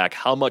running back?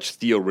 How much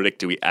Theo Riddick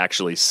do we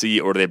actually see,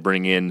 or do they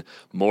bring in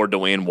more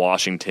Dwayne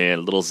Washington,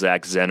 a little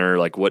Zach Zenner?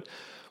 Like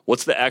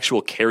what's the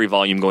actual carry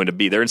volume going to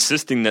be? They're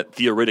insisting that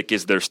Theo Riddick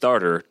is their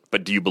starter,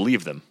 but do you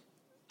believe them?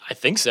 I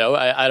think so.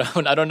 I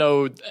don't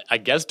know. I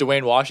guess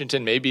Dwayne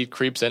Washington maybe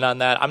creeps in on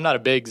that. I'm not a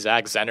big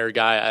Zach Zenner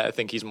guy. I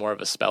think he's more of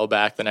a spell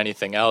back than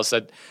anything else.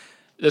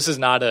 This is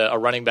not a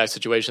running back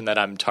situation that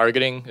I'm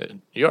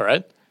targeting. You all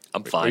right?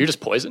 I'm fine. Are you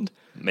just poisoned?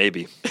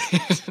 Maybe.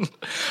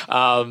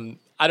 I'm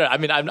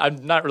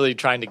not really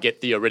trying to get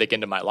Theo Riddick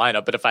into my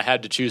lineup, but if I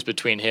had to choose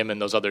between him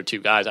and those other 2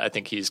 guys, I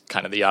think he's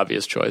kind of the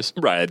obvious choice.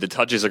 Right. The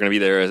touches are going to be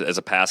there as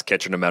a pass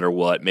catcher no matter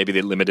what. Maybe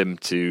they limit him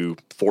to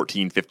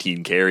 14,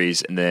 15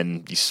 carries, and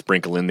then you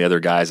sprinkle in the other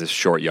guys as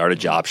short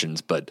yardage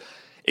options. But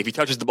if he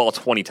touches the ball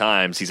 20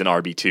 times, he's an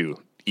RB2,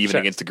 even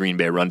against the Green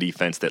Bay run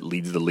defense that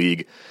leads the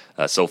league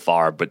so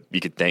far. But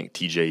you could thank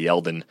TJ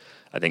Yeldon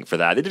I think, for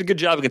that. They did a good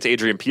job against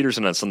Adrian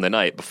Peterson on Sunday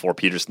night before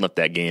Peterson left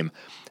that game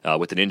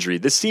with an injury.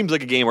 This seems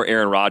like a game where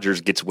Aaron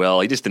Rodgers gets well.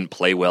 He just didn't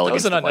play well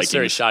against the Vikings. That was an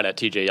unnecessary shot at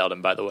TJ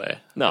Yeldon, by the way.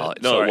 No,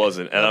 it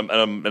wasn't. And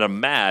I'm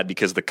mad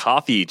because the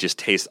coffee just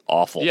tastes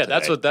awful. Yeah,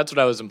 today. that's what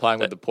I was implying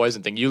with the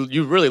poison thing.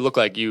 You really look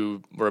like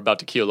you were about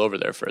to keel over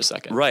there for a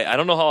second. Right. I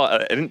don't know how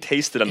I didn't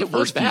taste it on the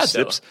first few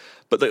sips,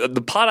 but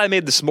the pot I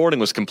made this morning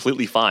was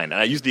completely fine,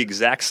 and I used the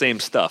exact same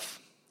stuff.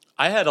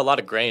 I had a lot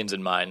of grains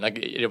in mine. Like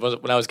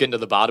when I was getting to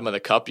the bottom of the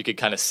cup, you could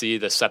kind of see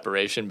the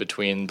separation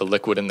between the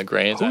liquid and the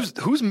grains.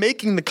 Who's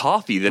making the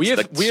coffee?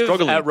 That's we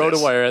struggling have at with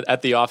RotoWire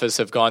at the office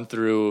have gone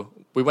through.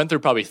 We went through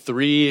probably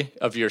 3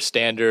 of your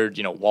standard,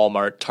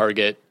 Walmart,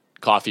 Target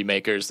coffee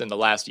makers in the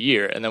last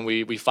year, and then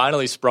we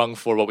finally sprung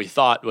for what we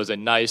thought was a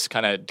nice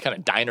kind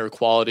of diner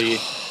quality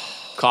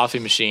coffee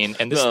machine,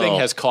 and this thing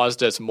has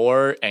caused us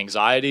more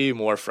anxiety,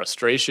 more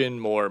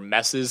frustration, more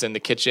messes in the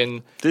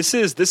kitchen. This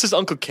is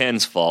Uncle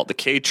Ken's fault. The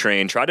K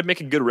Train tried to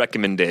make a good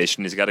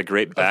recommendation. He's got a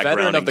great background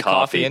veteran of the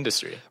coffee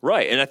industry,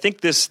 right? And I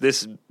think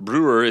this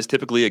brewer is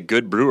typically a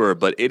good brewer,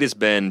 but it has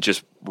been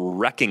just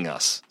wrecking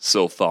us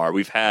so far.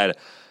 We've had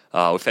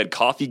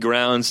coffee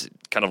grounds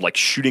kind of like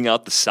shooting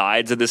out the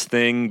sides of this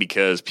thing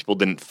because people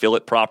didn't fill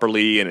it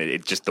properly, and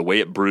it just the way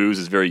it brews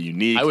is very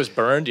unique. I was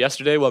burned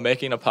yesterday while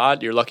making a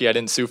pot. You're lucky I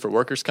didn't sue for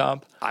workers'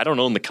 comp. I don't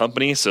own the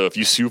company, so if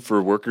you sue for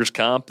workers'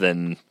 comp,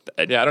 then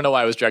I don't know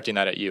why I was directing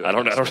that at you. I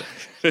don't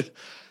know.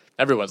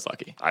 Everyone's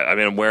lucky. I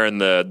mean, I'm wearing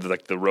the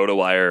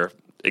RotoWire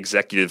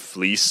executive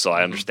fleece, so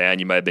I understand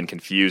you might have been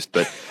confused,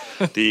 but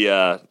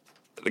the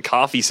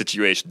coffee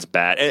situation's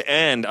bad,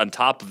 and on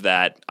top of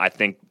that, I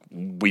think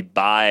we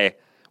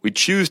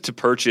choose to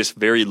purchase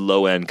very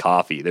low-end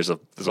coffee. There's a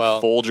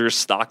Folgers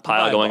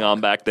stockpile going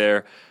on back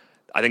there.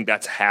 I think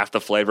that's half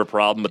the flavor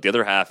problem, but the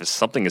other half is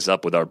something is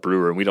up with our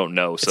brewer, and we don't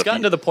know. So it's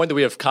gotten to the point that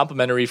we have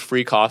complimentary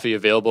free coffee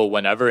available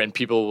whenever, and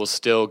people will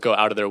still go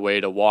out of their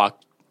way to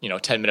walk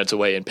 10 minutes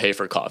away and pay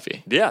for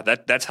coffee. Yeah,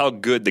 that's how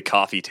good the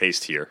coffee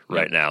tastes here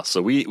right now.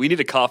 So we need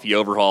a coffee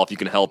overhaul. If you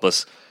can help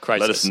us,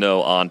 let us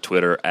know on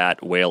Twitter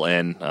at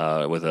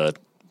WhaleN with a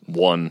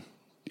 1.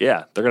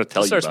 Yeah, they're going to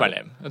tell you about search my it.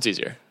 name. That's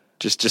easier.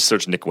 Just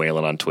search Nick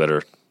Whalen on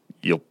Twitter.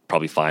 You'll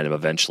probably find him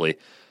eventually.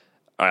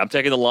 All right, I'm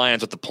taking the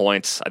Lions with the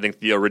points. I think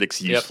Theo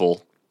Riddick's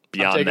useful.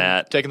 Beyond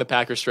that, taking the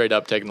Packers straight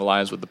up, taking the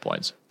Lions with the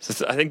points.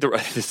 I think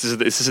this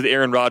is the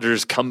Aaron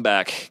Rodgers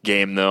comeback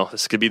game, though.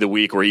 This could be the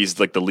week where he's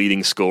like the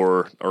leading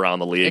scorer around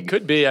the league. It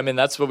could be. I mean,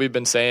 that's what we've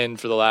been saying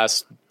for the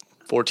last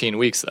 14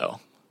 weeks, though.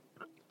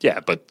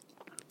 Yeah, but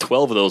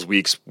 12 of those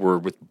weeks were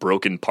with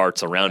broken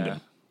parts around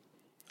him.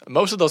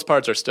 Most of those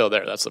parts are still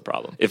there. That's the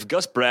problem. If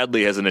Gus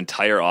Bradley has an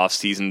entire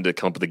offseason to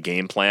come up with a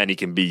game plan, he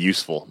can be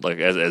useful, like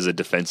as a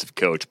defensive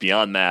coach.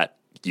 Beyond that,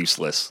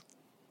 useless.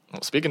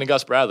 Well, speaking of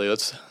Gus Bradley,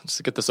 let's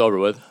get this over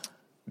with.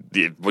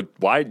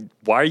 Why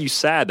are you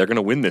sad? They're going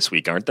to win this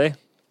week, aren't they?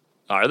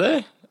 Are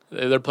they?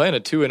 They're playing a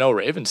 2-0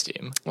 Ravens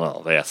team.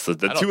 Well, yes, the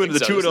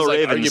 2-0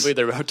 Ravens. Arguably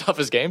their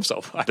toughest game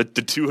so far. The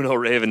 2-0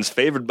 Ravens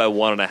favored by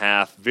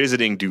 1.5,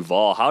 visiting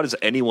Duval. How does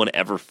anyone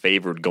ever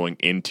favored going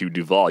into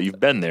Duval? You've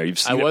been there. You've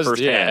seen it firsthand.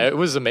 Yeah, it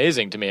was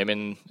amazing to me. I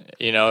mean,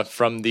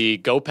 from the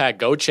Go Pack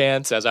Go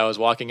chants as I was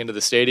walking into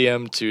the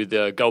stadium to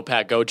the Go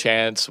Pack Go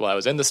chants while I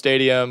was in the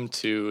stadium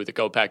to the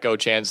Go Pack Go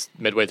chants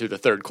midway through the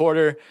third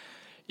quarter.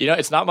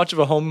 It's not much of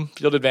a home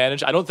field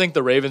advantage. I don't think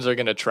the Ravens are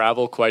going to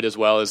travel quite as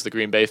well as the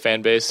Green Bay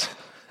fan base.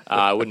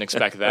 I wouldn't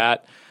expect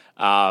that.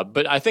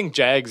 But I think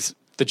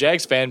the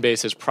Jags fan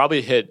base has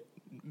probably hit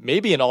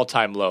maybe an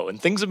all-time low. And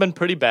things have been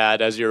pretty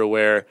bad, as you're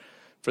aware,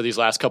 for these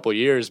last couple of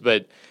years.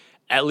 But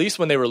at least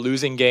when they were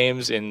losing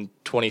games in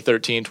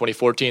 2013,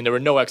 2014, there were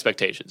no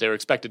expectations. They were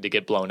expected to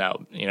get blown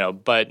out.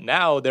 But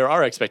now there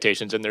are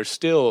expectations, and they're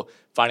still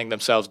finding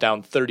themselves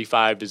down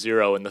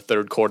 35-0 in the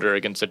third quarter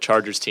against a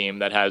Chargers team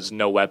that has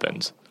no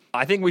weapons.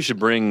 I think we should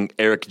bring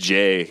Eric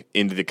J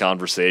into the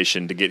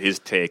conversation to get his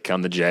take on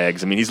the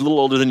Jags. I mean, he's a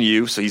little older than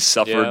you, so he's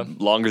suffered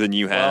longer than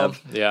you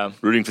have.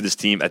 Rooting for this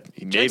team.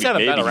 Jags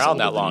haven't been around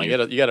that long. You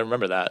got to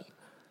remember that.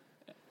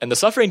 And the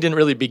suffering didn't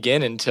really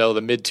begin until the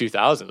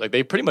mid-2000s. Like,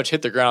 they pretty much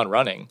hit the ground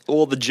running.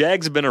 Well, the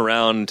Jags have been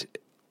around.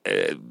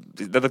 They're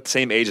the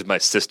same age as my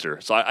sister.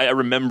 So I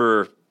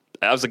remember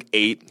I was like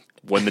 8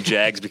 when the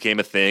Jags became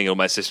a thing and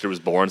my sister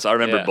was born. So I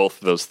remember both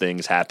of those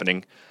things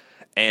happening.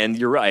 And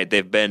you're right.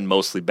 They've been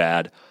mostly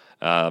bad.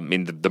 I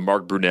mean, the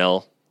Mark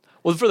Brunell.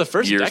 Well, for the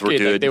first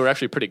decade, they were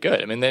actually pretty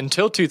good. I mean,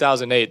 until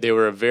 2008, they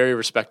were a very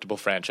respectable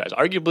franchise,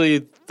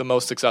 arguably the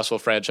most successful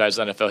franchise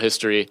in NFL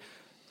history.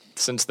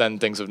 Since then,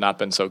 things have not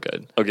been so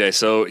good. Okay,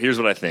 so here's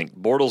what I think.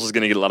 Bortles is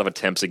going to get a lot of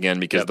attempts again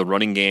because the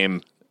running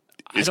game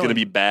is going to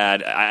be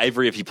bad.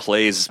 Ivory, if he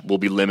plays, will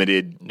be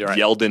limited. Right.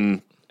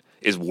 Yeldon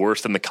is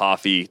worse than the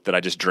coffee that I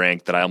just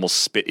drank that I almost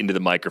spit into the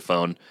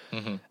microphone.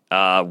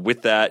 Mm-hmm.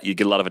 With that, you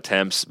get a lot of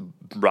attempts.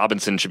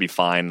 Robinson should be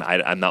fine.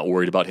 I'm not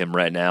worried about him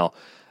right now.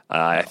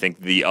 I think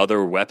the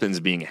other weapons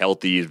being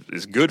healthy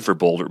is good for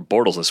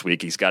Bortles this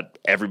week. He's got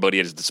everybody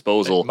at his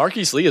disposal.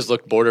 Marquise Lee has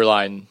looked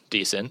borderline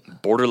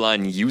decent.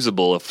 Borderline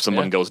usable if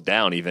someone goes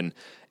down even.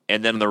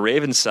 And then on the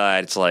Ravens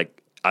side, it's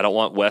like, I don't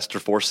want West or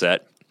Forsett.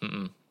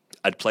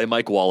 I'd play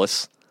Mike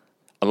Wallace.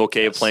 I'm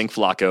okay with playing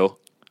Flacco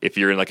if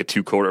you're in like a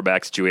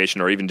 2-quarterback situation,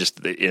 or even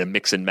just in a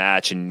mix and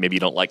match, and maybe you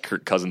don't like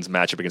Kirk Cousins'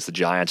 matchup against the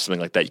Giants, something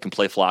like that. You can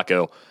play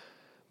Flacco.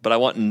 But I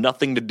want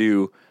nothing to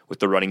do with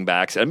the running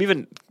backs. I'm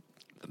even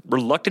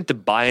reluctant to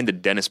buy into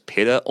Dennis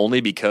Pitta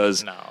only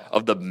because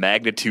of the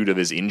magnitude of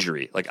his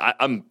injury. Like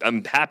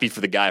I'm happy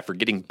for the guy for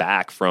getting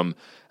back from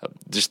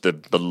just the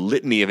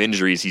litany of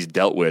injuries he's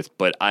dealt with,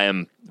 but I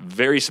am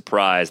very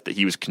surprised that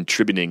he was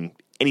contributing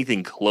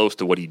anything close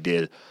to what he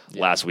did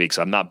last week.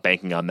 So I'm not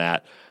banking on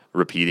that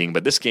repeating.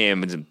 But this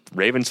game,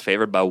 Ravens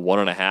favored by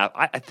 1.5.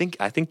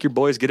 I think your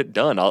boys get it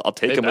done. I'll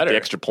take them with the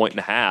extra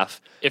 1.5.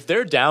 If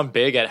they're down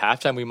big at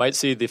halftime, we might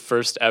see the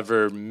first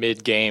ever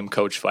mid-game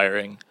coach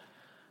firing.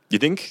 You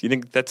think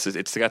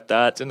it's got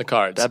that? It's in the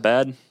cards. That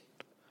bad?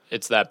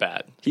 It's that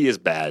bad. He is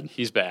bad.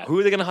 He's bad. Who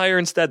are they going to hire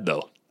instead,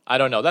 though? I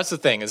don't know. That's the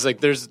thing. It's like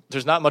there's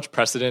not much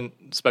precedent,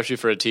 especially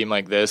for a team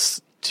like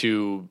this,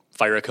 to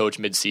fire a coach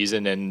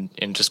mid-season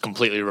and just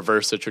completely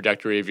reverse the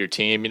trajectory of your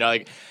team. You know,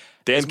 like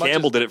Dan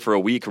Campbell did it for a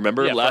week.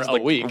 Remember, for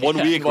a week. 1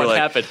 week. What we're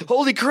happened? Like,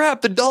 holy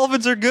crap, the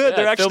Dolphins are good.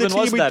 They're actually the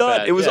team we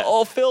thought. It was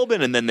all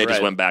Philbin, and then they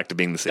just went back to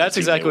being the same. That's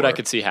exactly what I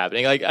could see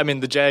happening. Like, I mean,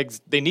 the Jags,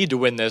 they need to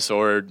win this,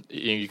 or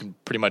you can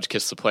pretty much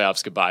kiss the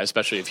playoffs goodbye,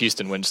 especially if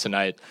Houston wins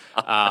tonight.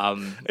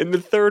 In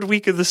the third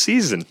week of the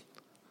season.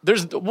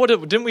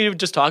 Didn't we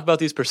just talk about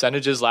these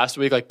percentages last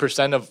week? Like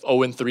percent of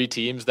 0-3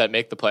 teams that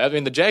make the playoffs. I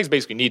mean, the Jags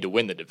basically need to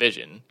win the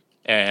division,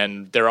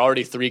 and they're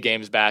already 3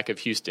 games back of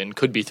Houston.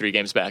 Could be 3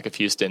 games back of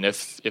Houston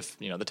if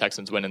the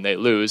Texans win and they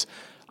lose.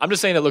 I'm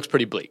just saying it looks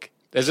pretty bleak.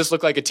 Does this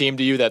look like a team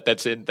to you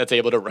that's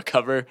able to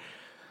recover?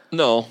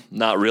 No,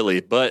 not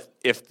really. But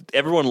if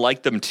everyone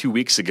liked them 2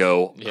 weeks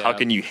ago, how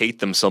can you hate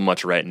them so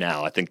much right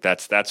now? I think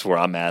that's where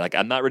I'm at. Like,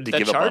 I'm not ready to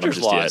give up on them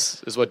just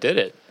yet. Is what did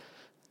it.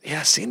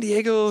 Yeah, San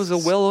Diego is a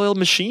well-oiled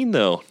machine,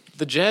 though.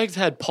 The Jags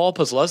had Paul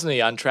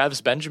Posluszny on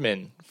Travis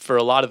Benjamin for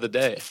a lot of the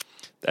day.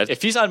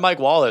 If he's on Mike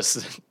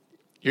Wallace,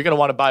 you're going to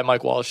want to buy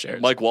Mike Wallace shares.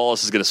 Mike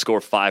Wallace is going to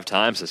score 5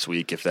 times this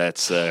week if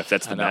that's the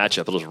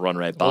matchup. It'll just run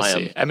right by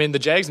him. See. I mean, the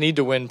Jags need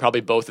to win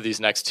probably both of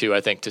these next 2,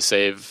 I think, to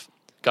save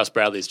Gus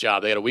Bradley's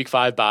job. They got a Week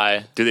 5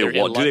 bye. Do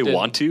they want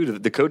to? Do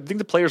you think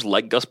the players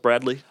like Gus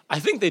Bradley? I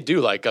think they do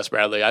like Gus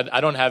Bradley.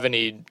 I don't have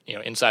any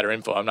insider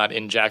info. I'm not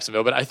in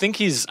Jacksonville, but I think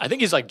he's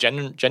like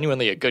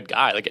genuinely a good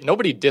guy. Like,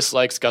 nobody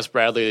dislikes Gus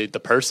Bradley, the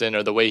person,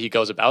 or the way he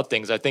goes about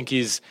things. I think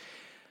he's,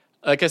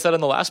 like I said on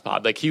the last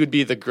pod, like he would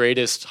be the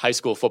greatest high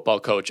school football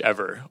coach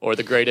ever, or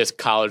the greatest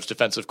college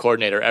defensive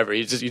coordinator ever.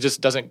 He just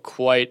doesn't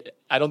quite.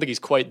 I don't think he's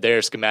quite there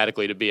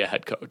schematically to be a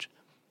head coach.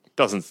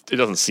 It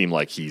doesn't seem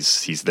like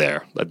he's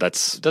there. It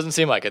doesn't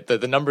seem like it.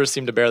 The numbers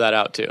seem to bear that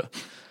out too.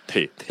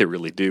 They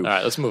really do. All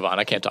right, let's move on.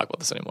 I can't talk about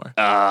this anymore.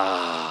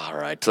 All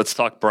right, let's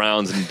talk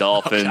Browns and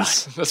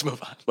Dolphins. Let's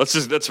move on. Let's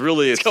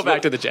go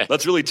back to the Jags.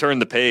 Let's really turn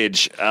the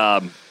page.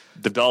 The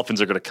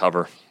Dolphins are going to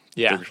cover.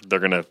 Yeah, they're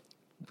going to,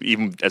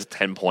 even as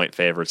 10-point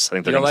favorites. I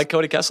think you don't like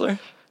Cody Kessler.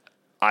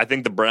 I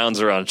think the Browns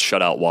are on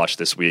shutout watch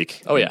this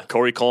week. Oh yeah,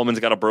 Corey Coleman's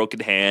got a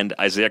broken hand.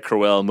 Isaiah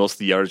Crowell, most of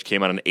the yards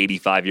came on an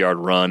 85-yard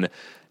run.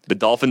 The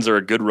Dolphins are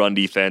a good run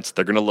defense.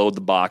 They're going to load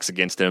the box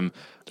against him.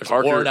 There's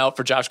a warrant out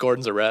for Josh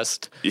Gordon's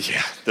arrest.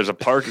 Yeah, there's a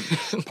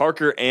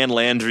Parker and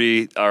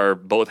Landry are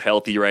both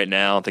healthy right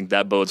now. I think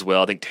that bodes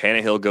well. I think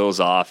Tannehill goes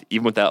off.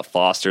 Even without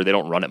Foster, they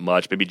don't run it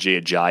much. Maybe Jay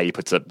Ajayi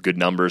puts up good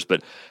numbers,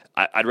 but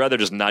I'd rather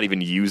just not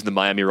even use the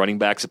Miami running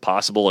backs if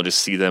possible and just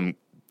see them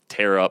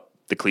tear up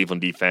the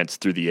Cleveland defense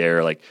through the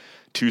air. Like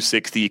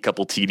 260, a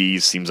couple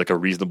TDs seems like a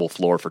reasonable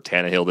floor for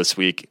Tannehill this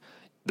week.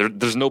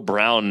 There's no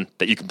Brown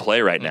that you can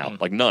play right now.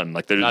 Like none.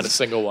 Like there's not a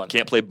single one.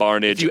 Can't play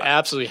Barnage. If you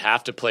absolutely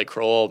have to play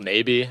Kroll,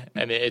 maybe.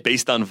 I mean,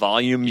 based on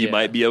volume, you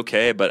might be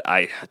okay, but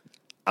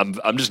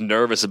I'm just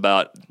nervous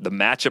about the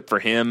matchup for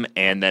him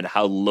and then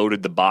how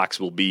loaded the box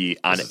will be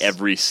on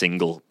every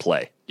single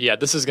play. Yeah,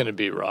 this is going to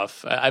be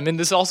rough. I mean,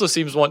 this also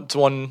seems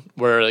one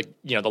where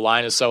the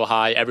line is so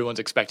high, everyone's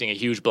expecting a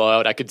huge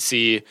blowout. I could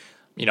see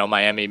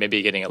Miami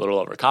maybe getting a little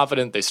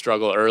overconfident. They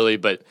struggle early,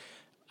 but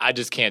I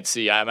just can't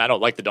see. I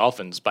don't like the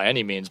Dolphins by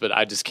any means, but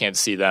I just can't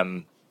see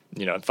them,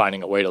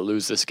 finding a way to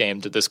lose this game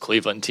to this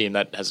Cleveland team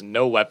that has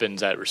no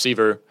weapons at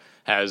receiver,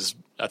 has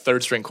a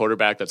third-string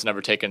quarterback that's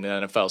never taken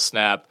an NFL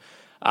snap.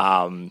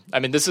 I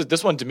mean,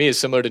 this one to me is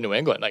similar to New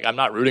England. Like, I'm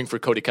not rooting for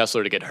Cody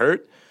Kessler to get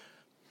hurt,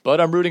 but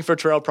I'm rooting for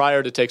Terrell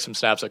Pryor to take some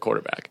snaps at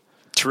quarterback.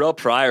 Terrell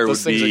Pryor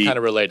Those things are kind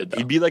of related, though.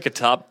 He'd be like a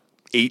top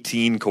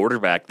 18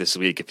 quarterback this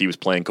week if he was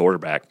playing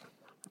quarterback.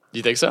 Do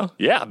you think so?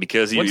 Yeah,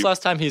 because when's the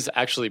last time he's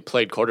actually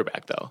played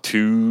quarterback, though?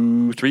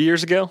 2-3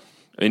 years ago.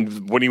 I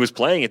mean, when he was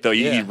playing it, though,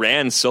 he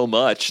ran so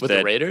much. With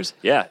the Raiders?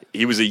 Yeah,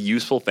 he was a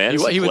useful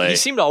fantasy play. He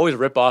seemed to always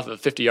rip off a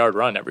 50-yard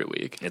run every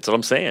week. That's what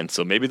I'm saying.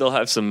 So maybe they'll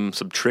have some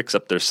tricks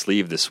up their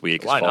sleeve this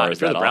week. Why as far not? as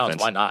If you're that the Browns,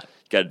 offense. why not?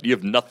 You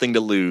have nothing to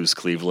lose,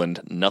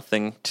 Cleveland.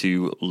 Nothing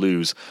to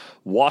lose.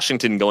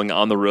 Washington going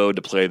on the road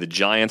to play the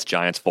Giants.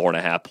 Giants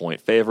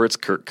 4.5-point favorites.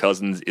 Kirk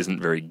Cousins isn't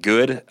very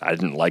good. I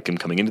didn't like him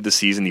coming into the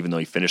season, even though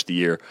he finished the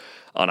year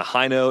on a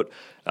high note.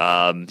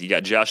 You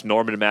got Josh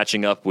Norman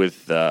matching up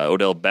with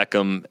Odell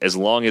Beckham. As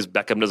long as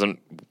Beckham doesn't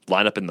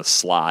line up in the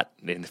slot,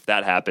 and if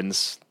that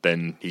happens,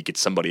 then he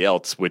gets somebody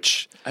else,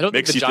 which I don't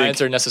think the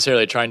Giants are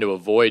necessarily trying to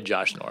avoid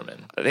Josh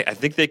Norman. I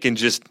think they can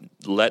just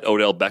let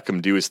Odell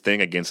Beckham do his thing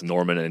against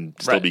Norman and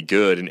still be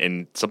good.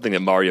 And something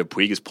that Mario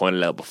Puig has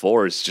pointed out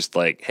before is just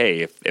like,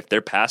 hey, if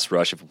their pass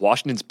rush, if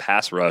Washington's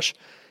pass rush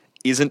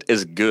isn't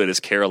as good as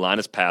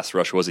Carolina's pass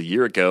rush was a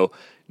year ago,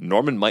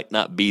 Norman might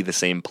not be the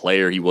same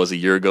player he was a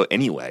year ago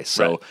anyway.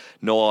 So,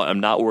 no, I'm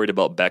not worried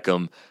about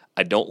Beckham.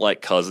 I don't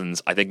like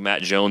Cousins. I think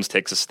Matt Jones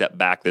takes a step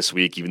back this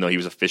week, even though he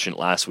was efficient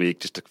last week.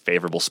 Just a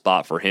favorable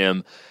spot for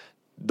him.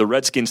 The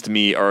Redskins, to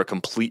me, are a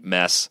complete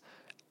mess.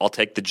 I'll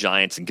take the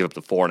Giants and give up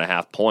the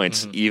 4.5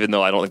 points, even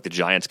though I don't think the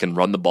Giants can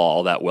run the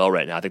ball that well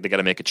right now. I think they got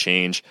to make a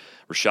change.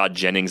 Rashad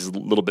Jennings is a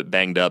little bit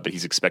banged up, but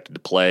he's expected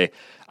to play.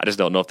 I just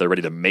don't know if they're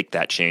ready to make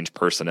that change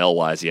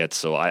personnel-wise yet.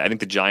 So I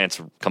think the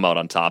Giants come out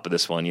on top of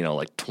this one,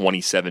 like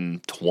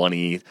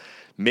 27-20.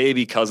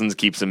 Maybe Cousins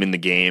keeps him in the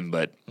game,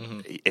 but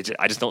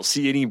I just don't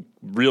see any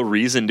real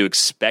reason to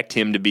expect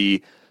him to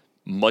be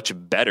much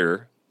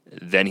better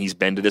than he's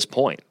been to this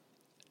point.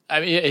 I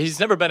mean, he's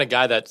never been a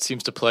guy that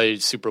seems to play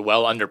super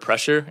well under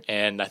pressure,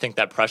 and I think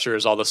that pressure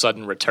is all of a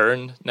sudden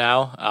returned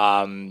now.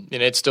 And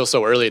it's still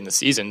so early in the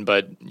season,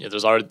 but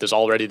there's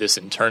already this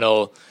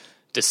internal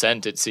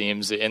dissent, it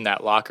seems, in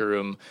that locker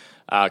room,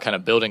 kind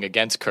of building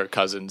against Kirk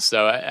Cousins.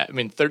 So,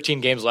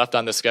 13 games left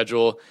on the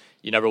schedule.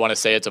 You never want to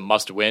say it's a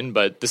must-win,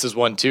 but this is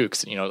one too.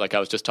 'Cause, like I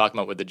was just talking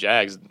about with the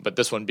Jags, but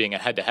this one being a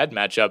head-to-head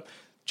matchup.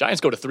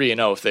 Giants go to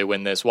 3-0 if they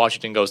win this.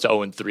 Washington goes to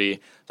 0-3.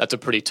 That's a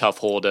pretty tough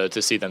hole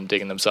to see them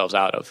digging themselves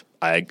out of.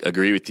 I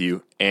agree with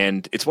you.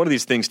 And it's one of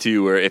these things,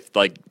 too, where if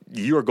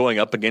you are going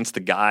up against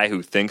the guy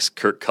who thinks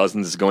Kirk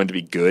Cousins is going to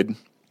be good,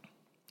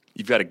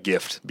 you've got a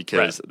gift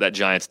because that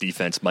Giants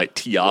defense might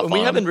tee off on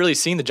we haven't really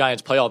seen the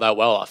Giants play all that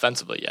well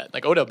offensively yet.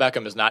 Odell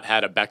Beckham has not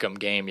had a Beckham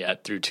game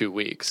yet through 2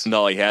 weeks.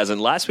 No, he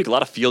hasn't. Last week, a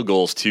lot of field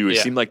goals, too. It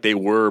seemed like they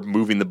were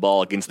moving the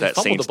ball against that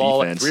Saints defense. Fumbled the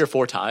ball defense. 3 or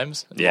 4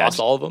 times. Lost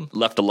all of them.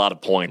 Left a lot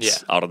of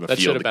points out on the that field.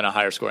 That should have been a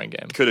higher scoring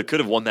game. Could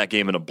have won that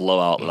game in a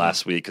blowout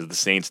last week because the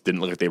Saints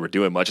didn't look like they were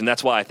doing much. And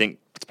that's why I think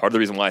it's part of the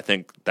reason why I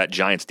think that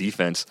Giants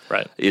defense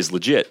is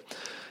legit.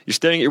 You're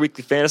staring at your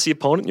weekly fantasy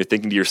opponent and you're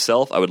thinking to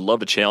yourself, I would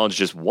love to challenge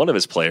just one of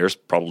his players,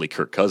 probably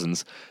Kirk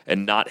Cousins,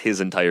 and not his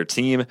entire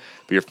team.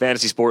 But your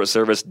fantasy sports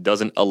service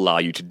doesn't allow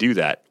you to do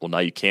that. Well, now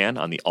you can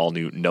on the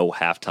all-new No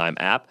Halftime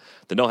app.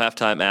 The No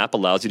Halftime app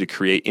allows you to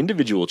create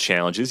individual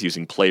challenges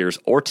using players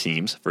or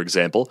teams. For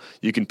example,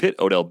 you can pit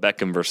Odell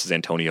Beckham versus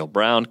Antonio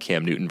Brown,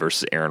 Cam Newton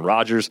versus Aaron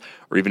Rodgers,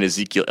 or even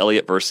Ezekiel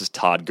Elliott versus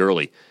Todd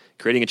Gurley.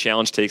 Creating a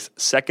challenge takes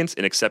seconds,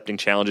 and accepting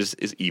challenges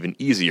is even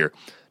easier.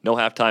 No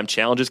Halftime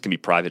challenges can be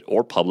private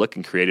or public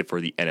and created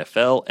for the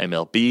NFL,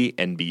 MLB,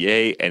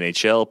 NBA,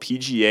 NHL,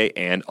 PGA,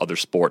 and other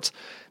sports.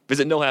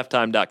 Visit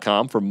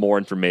nohalftime.com for more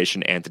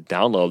information and to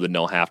download the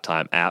No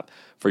Halftime app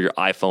for your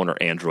iPhone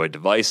or Android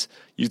device.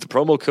 Use the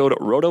promo code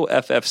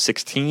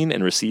ROTOFF16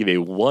 and receive a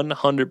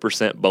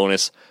 100%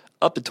 bonus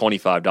up to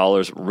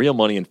 $25. Real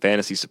money and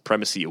fantasy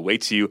supremacy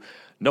awaits you.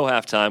 No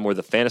Halftime, where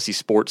the fantasy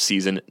sports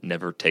season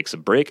never takes a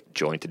break.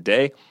 Join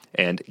today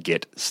and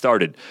get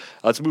started.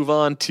 Let's move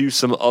on to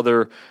some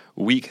other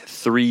Week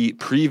 3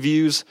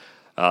 previews.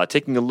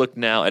 Taking a look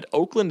now at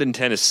Oakland and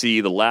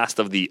Tennessee, the last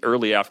of the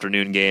early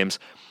afternoon games.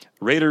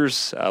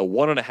 Raiders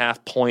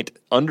 1.5-point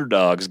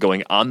underdogs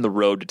going on the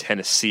road to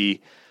Tennessee.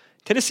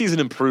 Tennessee's an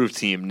improved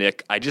team,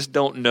 Nick. I just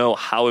don't know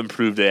how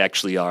improved they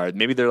actually are.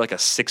 Maybe they're like a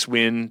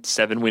 6-win,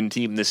 7-win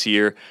team this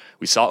year.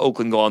 We saw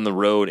Oakland go on the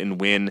road and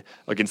win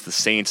against the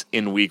Saints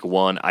in Week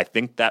 1. I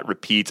think that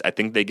repeats. I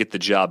think they get the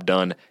job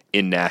done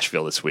in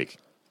Nashville this week.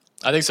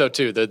 I think so,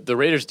 too. The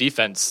Raiders'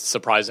 defense,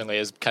 surprisingly,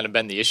 has kind of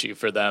been the issue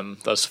for them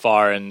thus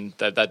far, and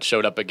that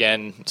showed up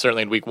again.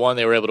 Certainly in Week 1,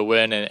 they were able to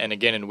win, and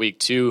again in Week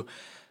 2.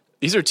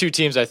 These are two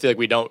teams I feel like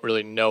we don't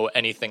really know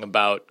anything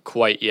about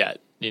quite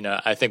yet.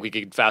 I think we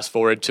could fast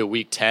forward to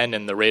Week 10,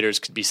 and the Raiders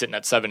could be sitting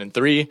at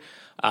 7-3,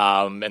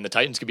 and the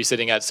Titans could be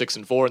sitting at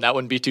 6-4, and that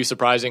wouldn't be too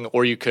surprising.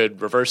 Or you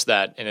could reverse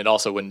that, and it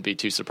also wouldn't be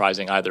too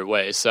surprising either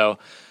way. So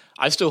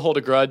I still hold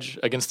a grudge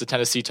against the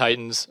Tennessee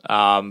Titans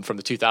from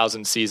the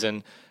 2000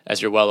 season.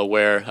 As you're well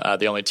aware,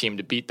 the only team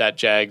to beat that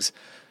Jags.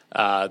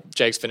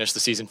 Jags finished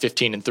the season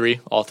 15-3,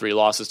 all 3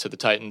 losses to the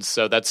Titans.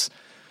 So that's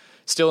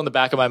still in the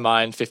back of my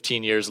mind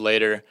 15 years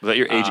later. Was that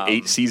your age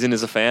 8 season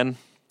as a fan?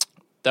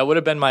 That would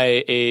have been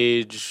my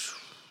age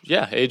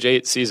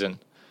 8 season.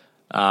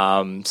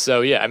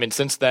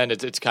 Since then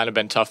it's kind of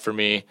been tough for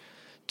me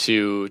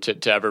to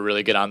ever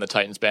really get on the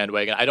Titans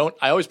bandwagon.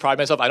 I always pride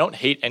myself. I don't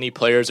hate any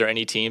players or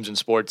any teams in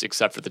sports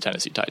except for the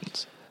Tennessee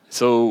Titans.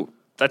 So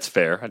that's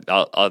fair.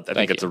 I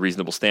think that's a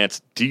reasonable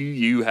stance. Do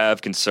you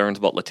have concerns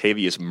about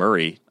Latavius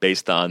Murray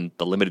based on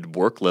the limited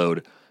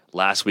workload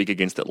last week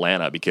against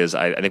Atlanta? Because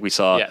I think we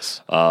saw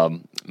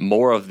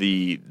more of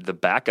the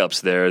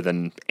backups there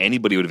than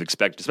anybody would have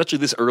expected, especially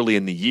this early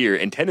in the year.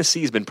 And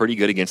Tennessee has been pretty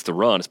good against the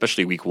run,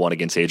 especially week 1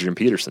 against Adrian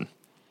Peterson.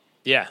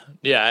 Yeah.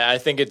 I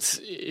think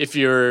if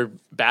you're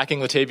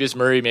backing Latavius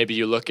Murray, maybe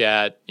you look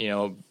at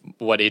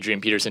what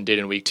Adrian Peterson did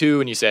in week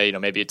 2, and you say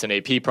maybe it's an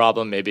AP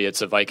problem, maybe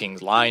it's a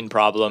Vikings line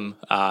problem,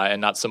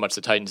 and not so much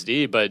the Titans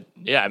D. But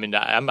yeah, I mean,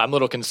 I'm a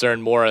little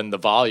concerned more on the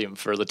volume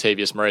for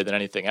Latavius Murray than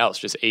anything else.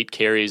 Just 8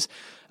 carries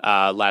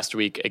last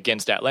week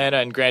against Atlanta,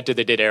 and granted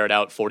they did air it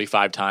out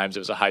 45 times. It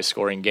was a high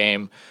scoring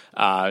game,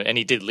 and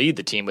he did lead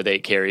the team with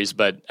 8 carries.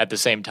 But at the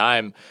same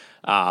time,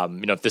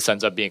 if this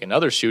ends up being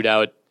another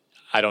shootout,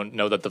 I don't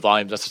know that the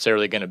volume's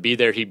necessarily going to be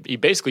there. He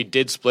basically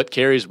did split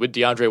carries with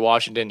DeAndre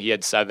Washington. He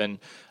had 7,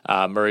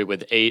 Murray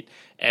with 8.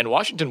 And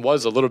Washington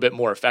was a little bit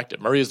more effective.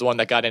 Murray is the one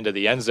that got into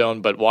the end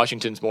zone, but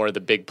Washington's more of the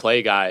big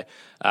play guy.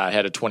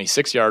 Had a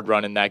 26-yard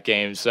run in that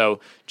game. So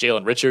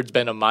Jalen Richard's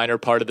been a minor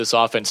part of this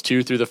offense,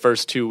 too, through the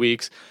first 2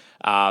 weeks.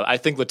 I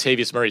think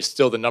Latavius Murray is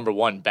still the number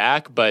 1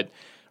 back, but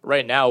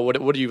right now, what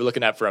are you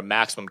looking at for a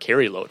maximum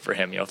carry load for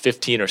him?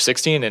 15 or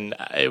 16, and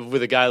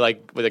with a guy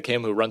with a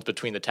Kim who runs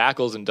between the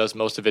tackles and does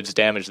most of its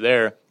damage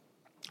there,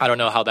 I don't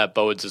know how that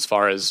bodes as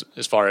far as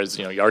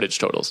yardage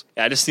totals.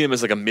 I just see him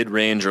as like a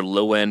mid-range or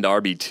low-end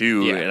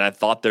RB2, and I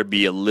thought there'd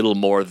be a little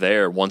more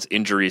there once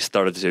injuries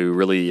started to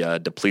really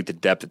deplete the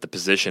depth at the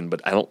position,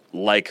 but I don't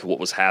like what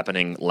was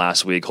happening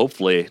last week.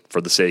 Hopefully,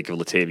 for the sake of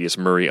Latavius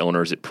Murray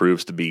owners, it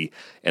proves to be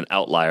an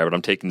outlier, but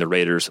I'm taking the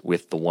Raiders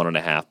with the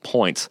 1.5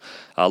 points.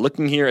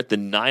 Looking here at the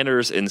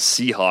Niners and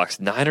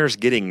Seahawks, Niners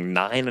getting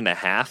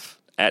 9.5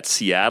 at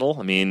Seattle.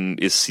 I mean,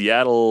 is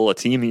Seattle a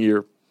team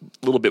you're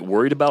a little bit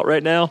worried about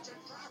right now?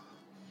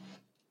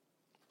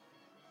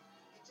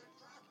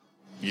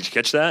 Did you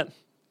catch that?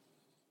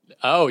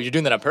 Oh, you're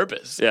doing that on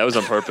purpose. Yeah, it was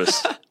on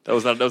purpose. that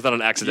was not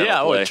an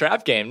accidental play. A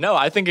trap game. No,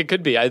 I think it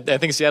could be. I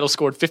think Seattle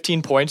scored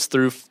 15 points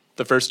through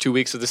the first 2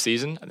 weeks of the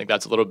season. I think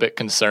that's a little bit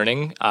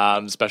concerning,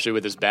 especially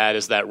with as bad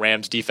as that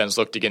Rams defense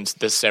looked against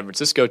this San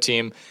Francisco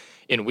team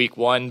in week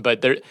 1.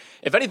 But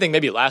if anything,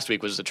 maybe last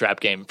week was a trap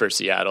game for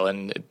Seattle.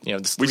 And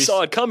we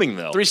saw it coming,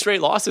 though. 3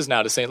 straight losses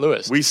now to St.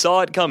 Louis. We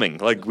saw it coming.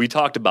 Like, we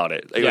talked about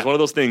it. It was one of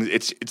those things.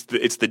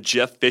 It's the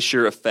Jeff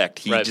Fisher effect.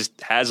 He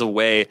just has a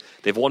way.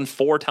 They've won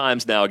 4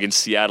 times now against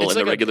Seattle in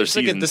the regular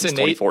season since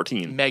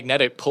 2014.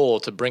 Magnetic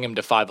pull to bring him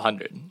to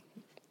 500.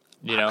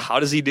 How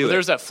does he do it?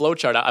 There's that flow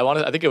chart.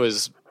 I think it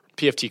was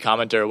PFT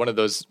commenter, one of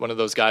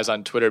those guys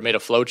on Twitter, made a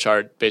flow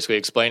chart basically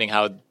explaining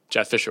how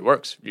Jeff Fisher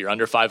works. If you're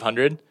under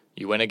 500,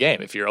 you win a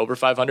game. If you're over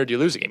 500, you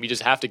lose a game. You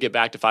just have to get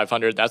back to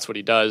 500. That's what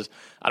he does.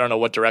 I don't know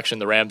what direction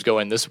the Rams go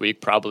in this week,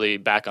 probably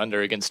back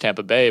under against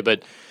Tampa Bay.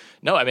 But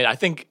no, I mean, I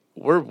think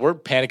we're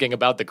panicking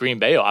about the Green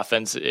Bay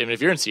offense. I mean,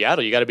 if you're in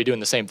Seattle, you got to be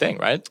doing the same thing,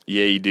 right?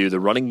 Yeah, you do. The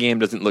running game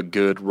doesn't look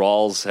good.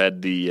 Rawls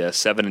had the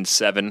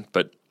 7-7,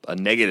 but a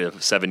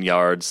negative 7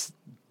 yards.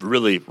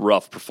 Really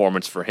rough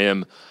performance for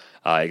him.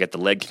 He got the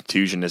leg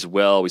contusion as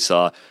well. We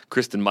saw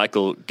Kristen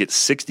Michael get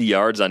 60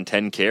 yards on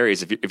 10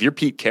 carries. If you're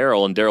Pete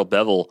Carroll and Darrell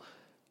Bevell,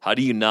 how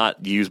do you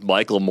not use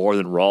Michael more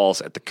than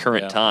Rawls at the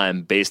current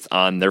time based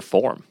on their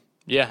form?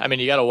 Yeah, I mean,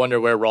 you got to wonder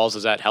where Rawls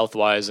is at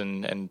health-wise,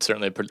 and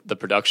certainly the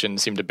production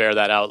seemed to bear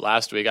that out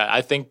last week.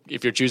 I think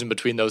if you're choosing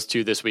between those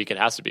two this week, it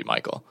has to be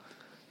Michael.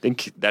 I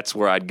think that's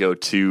where I'd go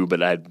too,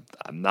 but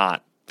I'm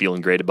not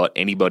feeling great about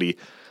anybody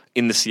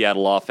in the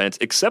Seattle offense,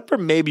 except for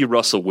maybe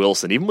Russell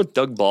Wilson. Even with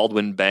Doug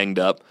Baldwin banged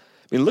up,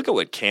 I mean, look at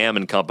what Cam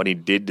and company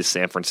did to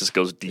San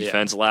Francisco's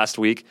defense last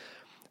week.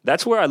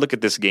 That's where I look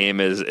at this game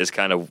as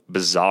kind of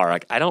bizarre.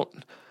 Like,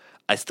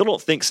 I still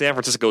don't think San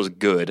Francisco is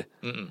good,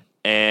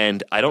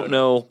 and I don't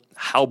know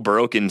how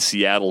broken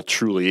Seattle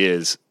truly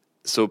is.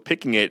 So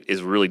picking it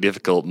is really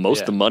difficult.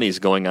 Most of the money is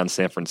going on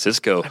San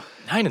Francisco.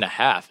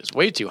 9.5 is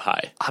way too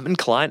high.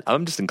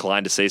 I'm just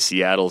inclined to say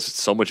Seattle's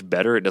so much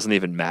better. It doesn't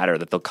even matter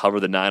that they'll cover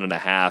the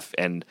 9.5,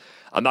 and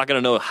I'm not going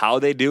to know how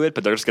they do it,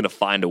 but they're just going to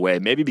find a way.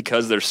 Maybe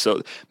because of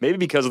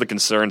the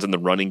concerns in the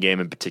running game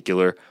in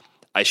particular,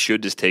 I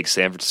should just take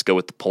San Francisco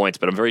with the points,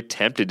 but I'm very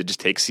tempted to just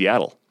take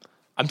Seattle.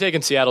 I'm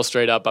taking Seattle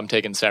straight up. I'm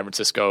taking San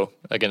Francisco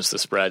against the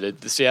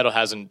spread. Seattle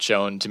hasn't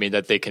shown to me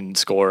that they can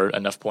score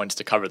enough points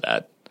to cover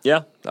that.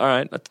 Yeah, all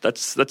right,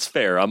 that's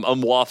fair. I'm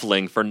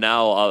waffling for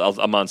now.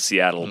 I'm on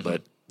Seattle,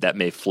 but that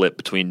may flip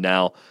between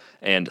now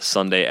and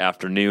Sunday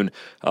afternoon.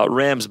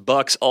 Rams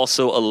Bucks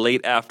also a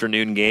late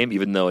afternoon game,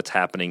 even though it's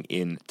happening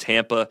in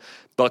Tampa.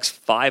 Bucks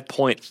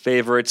 5-point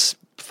favorites.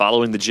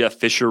 Following the Jeff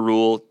Fisher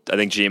rule, I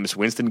think Jameis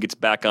Winston gets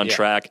back on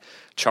track.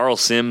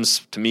 Charles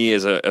Sims, to me,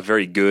 is a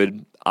very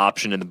good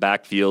option in the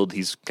backfield.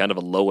 He's kind of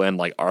a low-end,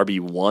 like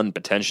RB1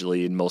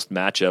 potentially in most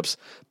matchups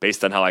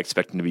based on how I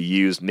expect him to be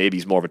used. Maybe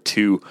he's more of a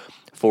 2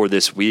 for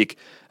this week.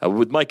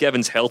 With Mike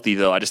Evans healthy,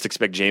 though, I just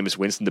expect Jameis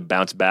Winston to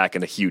bounce back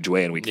in a huge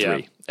way in week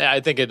 3. Yeah,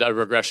 I think a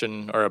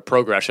regression or a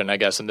progression, I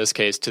guess, in this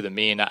case to the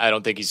mean. I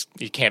don't think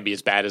he can't be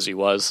as bad as he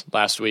was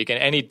last week.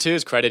 And to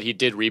his credit, he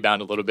did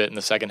rebound a little bit in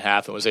the second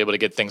half and was able to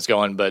get things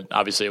going, but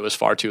obviously it was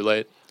far too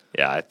late.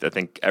 Yeah, I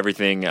think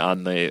everything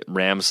on the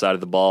Rams side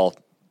of the ball,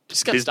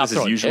 just business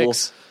as usual.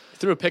 Picks.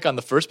 threw a pick on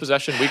the first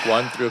possession week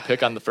 1, threw a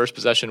pick on the first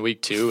possession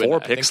week 2. 4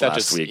 picks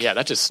last week. Yeah,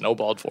 that just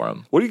snowballed for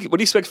him. What do you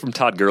expect from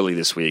Todd Gurley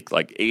this week?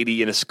 Like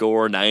 80 in a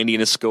score, 90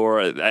 in a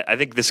score? I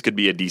think this could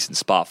be a decent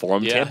spot for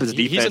him. Yeah, Tampa's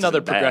defense he's another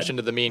isn't bad. progression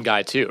to the mean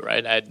guy too,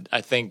 right?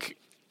 I think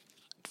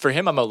for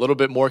him, I'm a little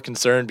bit more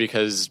concerned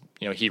because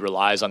he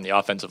relies on the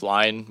offensive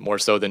line more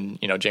so than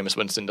Jameis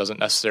Winston doesn't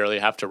necessarily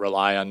have to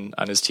rely on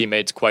his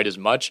teammates quite as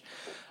much.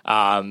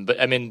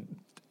 But I mean,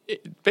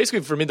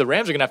 basically for me, the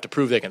Rams are going to have to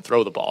prove they can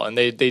throw the ball, and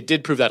they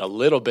did prove that a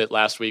little bit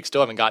last week.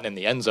 Still haven't gotten in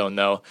the end zone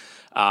though.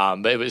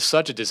 But it was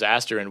such a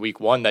disaster in week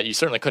 1 that you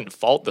certainly couldn't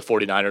fault the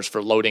 49ers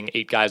for loading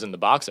 8 guys in the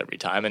box every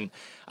time. And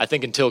I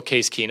think until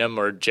Case Keenum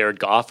or Jared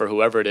Goff or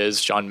whoever it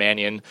is, Sean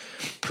Mannion,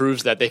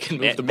 proves that they can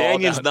move the ball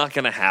Mannion's down. not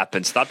going to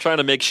happen. Stop trying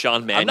to make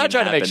Sean Mannion I'm not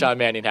trying happen. to make Sean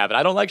Mannion happen.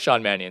 I don't like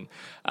Sean Mannion.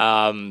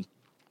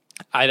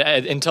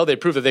 Until they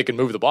prove that they can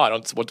move the ball,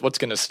 what's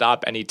going to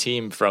stop any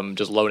team from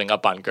just loading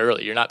up on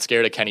Gurley? You're not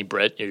scared of Kenny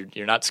Britt.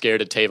 You're not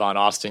scared of Tavon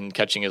Austin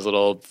catching his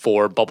little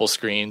 4 bubble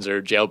screens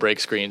or jailbreak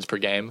screens per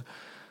game.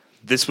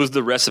 This was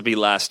the recipe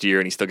last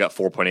year, and he still got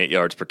 4.8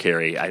 yards per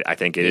carry. I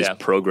think it is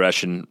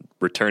progression,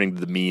 returning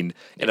to the mean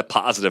in a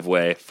positive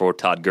way for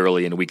Todd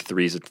Gurley in week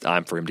 3 is it's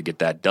time for him to get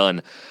that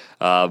done.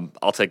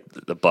 I'll take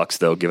the Bucs,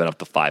 though, giving up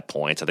the 5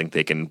 points. I think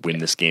they can win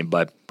this game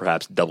by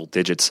perhaps double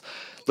digits.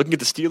 Looking at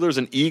the Steelers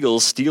and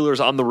Eagles,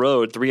 Steelers on the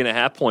road,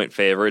 3.5-point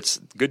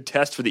favorites. Good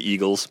test for the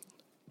Eagles.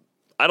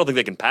 I don't think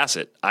they can pass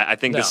it. I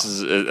think this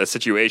is a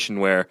situation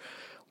where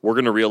we're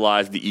going to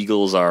realize the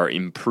Eagles are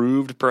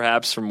improved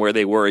perhaps from where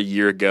they were a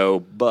year ago,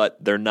 but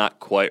they're not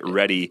quite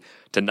ready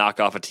to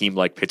knock off a team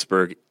like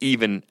Pittsburgh,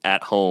 even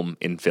at home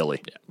in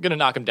Philly. Yeah, I'm going to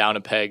knock them down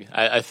a peg.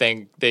 I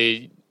think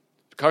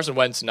Carson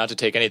Wentz, not to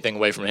take anything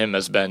away from him,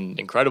 has been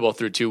incredible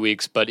through 2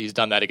 weeks, but he's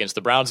done that against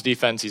the Browns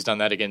defense. He's done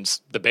that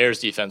against the Bears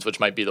defense, which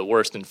might be the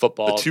worst in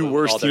football. The 2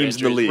 worst teams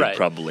in the league,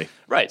 probably.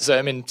 Right. So,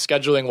 I mean,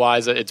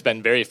 scheduling-wise, it's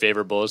been very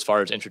favorable as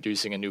far as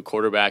introducing a new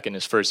quarterback in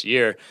his first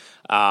year.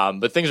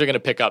 But things are going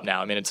to pick up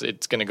now. I mean,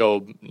 it's going to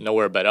go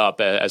nowhere but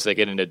up as they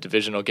get into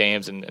divisional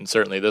games, and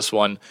certainly this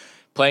one.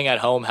 Playing at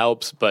home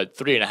helps, but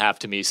 3.5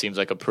 to me seems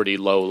like a pretty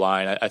low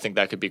line. I think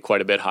that could be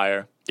quite a bit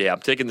higher. Yeah,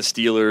 I'm taking the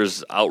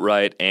Steelers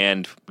outright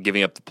and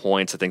giving up the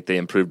points. I think they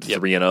improved to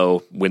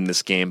 3-0, win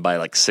this game by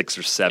like 6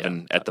 or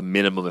 7 at the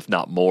minimum, if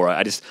not more.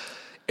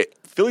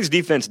 Philly's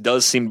defense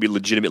does seem to be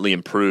legitimately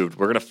improved.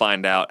 We're going to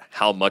find out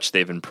how much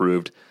they've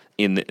improved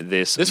in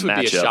this matchup. This would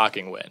be a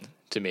shocking win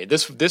to me.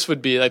 This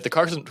would be like the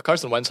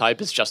Carson Wentz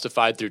hype is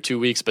justified through 2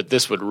 weeks, but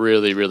this would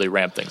really, really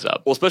ramp things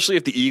up. Well, especially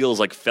if the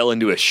Eagles fell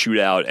into a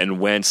shootout and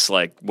Wentz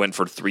went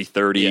for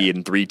 330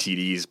 and 3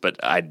 TDs, but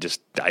I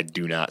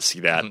do not see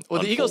that.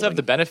 Well, the Eagles have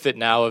the benefit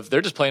now of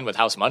they're just playing with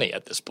house money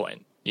at this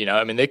point.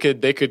 I mean, they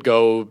could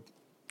go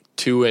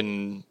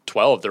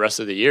 2-12 the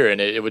rest of the year,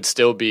 and it would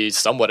still be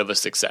somewhat of a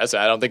success.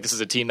 I don't think this is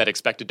a team that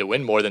expected to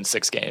win more than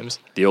 6 games.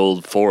 The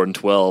old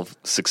 4-12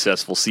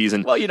 successful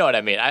season. Well, you know what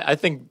I mean. I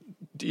think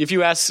if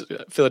you ask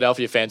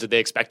Philadelphia fans, did they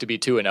expect to be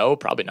 2-0?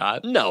 Probably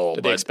not. No.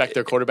 Did they expect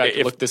their quarterback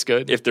to look this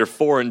good? If they're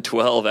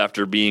 4-12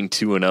 after being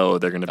 2-0,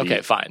 they're going to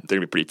be fine. They're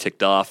going to be pretty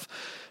ticked off.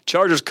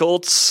 Chargers,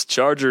 Colts.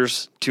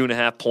 Chargers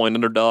 2.5-point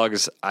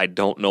underdogs. I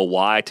don't know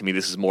why. To me,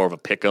 this is more of a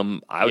pick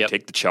 'em. I would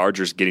take the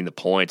Chargers getting the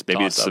points.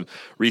 Maybe it's some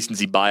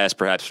recency bias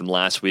perhaps from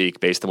last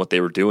week based on what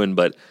they were doing,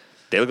 but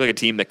they look like a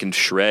team that can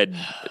shred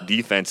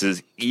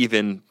defenses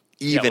even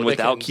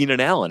without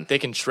Keenan Allen. They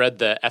can shred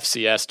the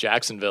FCS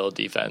Jacksonville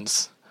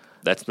defense.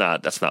 That's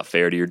not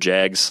fair to your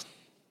Jags.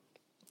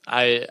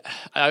 I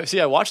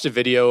watched a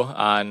video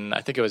on,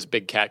 I think it was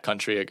Big Cat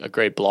Country, a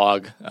great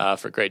blog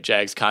for great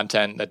Jags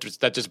content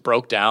that just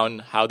broke down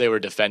how they were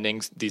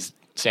defending these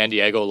San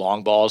Diego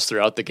long balls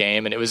throughout the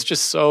game, and it was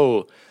just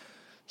so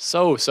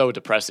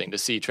depressing to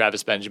see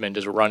Travis Benjamin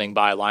just running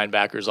by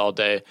linebackers all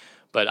day.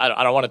 But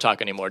I don't want to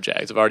talk any more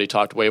Jags. I've already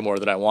talked way more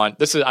than I want.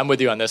 I'm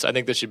with you on this. I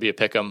think this should be a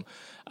pick 'em.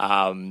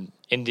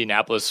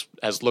 Indianapolis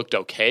has looked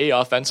okay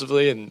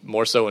offensively, and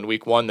more so in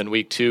week 1 than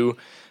week 2.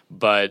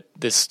 But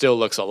this still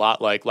looks a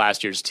lot like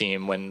last year's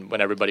team when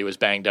everybody was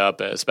banged up,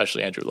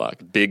 especially Andrew Luck.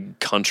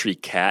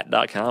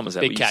 BigCountryCat.com, is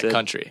that Big what you Cat said?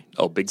 Country.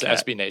 Oh, Big Cat.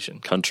 SB Nation.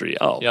 Country.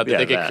 Oh,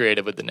 they get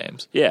creative with the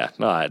names. Yeah,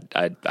 no,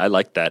 I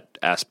like that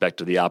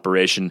aspect of the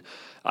operation.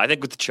 I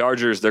think with the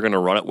Chargers, they're going to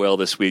run it well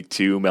this week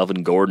too.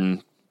 Melvin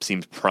Gordon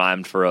seems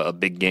primed for a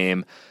big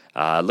game.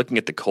 Looking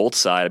at the Colts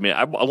side, I mean,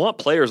 I want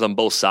players on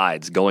both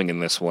sides going in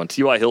this one.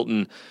 T.Y.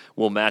 Hilton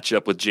will match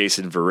up with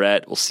Jason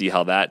Verrett. We'll see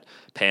how that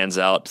pans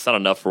out. It's not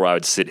enough where I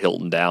would sit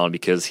Hilton down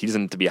because he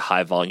doesn't have to be a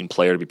high-volume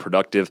player to be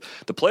productive.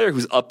 The player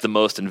who's up the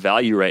most in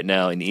value right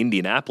now in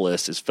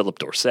Indianapolis is Philip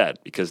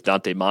Dorsett because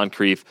Dante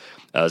Moncrief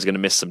is going to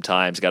miss some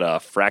time. He's got a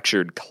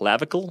fractured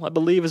clavicle, I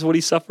believe is what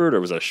he suffered,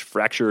 or was a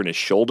fracture in his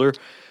shoulder.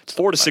 It's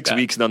 4 to 6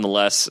 weeks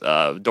nonetheless.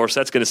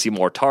 Dorsett's going to see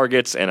more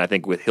targets, and I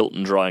think with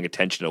Hilton drawing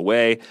attention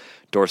away,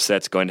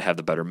 Dorsett's going to have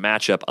the better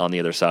matchup on the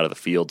other side of the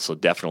field, so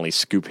definitely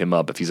scoop him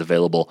up if he's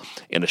available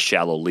in a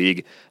shallow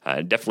league.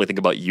 Definitely think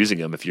about using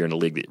him if you're in a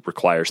league that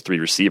requires 3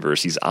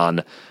 receivers. He's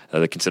on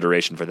the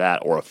consideration for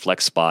that or a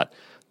flex spot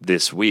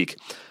this week.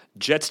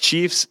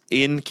 Jets-Chiefs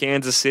in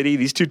Kansas City.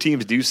 These two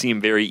teams do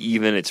seem very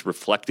even. It's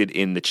reflected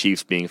in the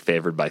Chiefs being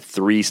favored by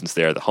 3 since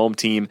they're the home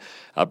team.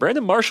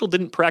 Brandon Marshall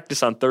didn't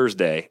practice on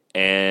Thursday,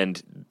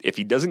 and if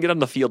he doesn't get on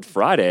the field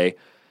Friday,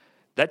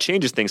 that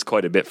changes things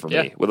quite a bit for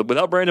me.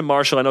 Without Brandon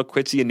Marshall, I know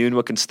Quincy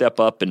Enunwa can step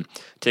up and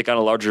take on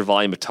a larger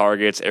volume of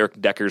targets.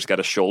 Eric Decker's got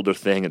a shoulder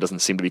thing. It doesn't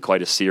seem to be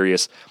quite as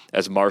serious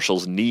as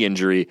Marshall's knee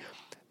injury.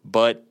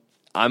 But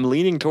I'm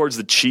leaning towards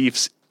the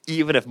Chiefs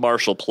even if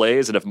Marshall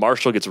plays. And if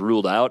Marshall gets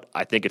ruled out,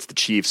 I think it's the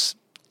Chiefs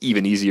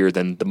even easier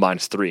than the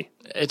 -3.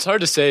 It's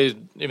hard to say.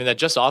 I mean, that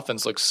Jets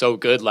offense looked so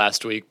good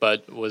last week,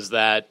 but was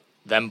that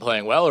them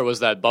playing well, or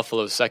was that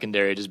Buffalo's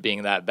secondary just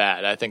being that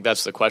bad? I think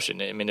that's the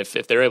question. I mean, if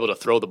they're able to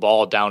throw the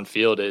ball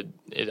downfield,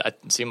 it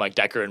seemed like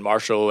Decker and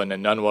Marshall and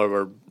Enunwa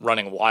were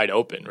running wide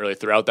open really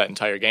throughout that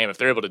entire game. If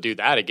they're able to do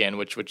that again,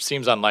 which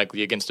seems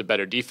unlikely against a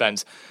better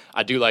defense,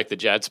 I do like the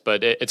Jets,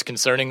 but it's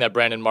concerning that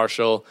Brandon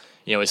Marshall,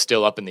 is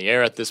still up in the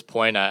air at this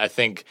point. I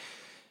think,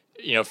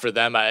 for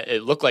them,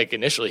 it looked like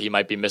initially he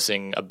might be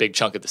missing a big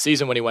chunk of the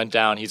season when he went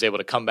down. He's able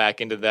to come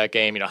back into that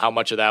game. How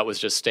much of that was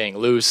just staying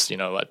loose,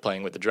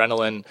 playing with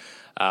adrenaline,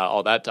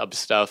 all that type of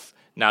stuff.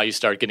 Now you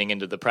start getting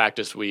into the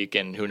practice week,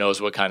 and who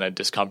knows what kind of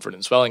discomfort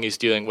and swelling he's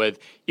dealing with.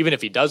 Even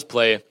if he does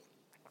play, it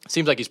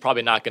seems like he's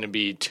probably not going to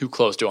be too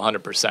close to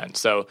 100%.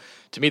 So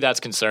to me, that's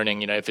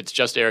concerning. If it's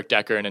just Eric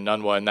Decker and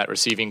Enunwa in that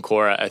receiving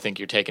core, I think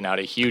you're taking out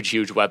a huge,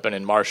 huge weapon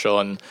in Marshall,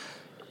 and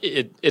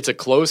it's a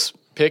close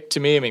pick to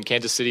me. I mean,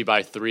 Kansas City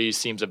by 3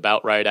 seems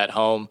about right at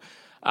home.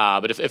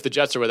 But if the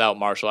Jets are without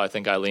Marshall, I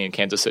think I lean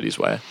Kansas City's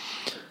way.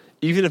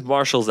 Even if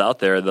Marshall's out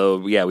there, though,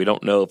 we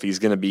don't know if he's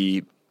going to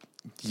be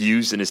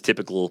used in his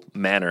typical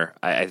manner.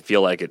 I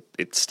feel like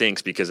it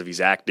stinks because if he's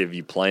active,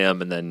 you play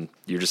him, and then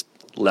you're just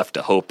left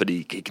to hope that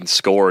he can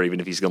score, even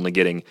if he's only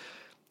getting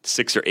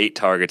 6 or 8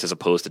 targets as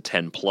opposed to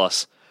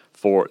 10+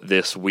 for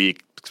this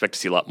week. Expect to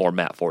see a lot more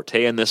Matt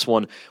Forte in this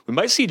one. We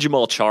might see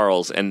Jamal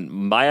Charles, and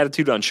my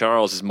attitude on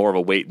Charles is more of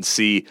a wait and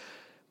see.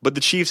 But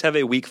the Chiefs have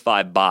a Week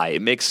 5 bye.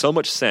 It makes so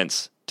much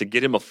sense to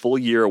get him a full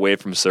year away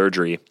from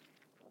surgery,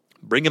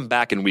 bring him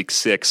back in Week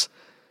 6,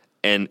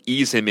 and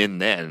ease him in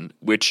then,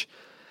 which,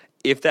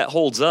 if that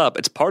holds up,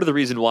 it's part of the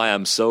reason why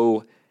I'm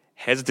so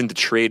hesitant to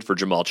trade for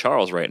Jamal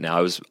Charles right now.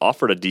 I was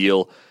offered a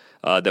deal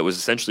that was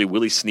essentially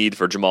Willie Snead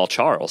for Jamal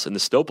Charles in the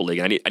Stopa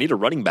League. I need a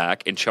running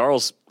back, and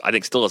Charles, I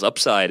think, still has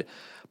upside.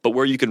 But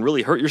where you can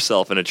really hurt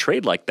yourself in a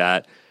trade like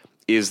that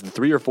is the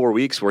 3 or 4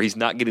 weeks where he's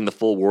not getting the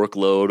full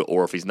workload,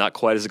 or if he's not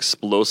quite as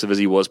explosive as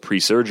he was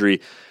pre-surgery.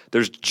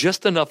 There's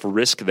just enough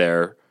risk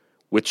there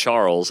with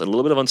Charles and a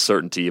little bit of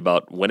uncertainty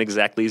about when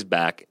exactly he's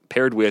back,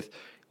 paired with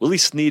Willie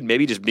Snead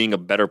maybe just being a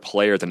better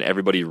player than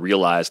everybody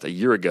realized a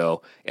year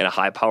ago in a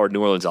high-powered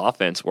New Orleans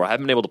offense, where I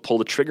haven't been able to pull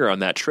the trigger on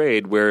that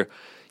trade, where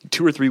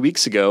 2 or 3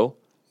 weeks ago,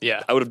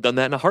 I would have done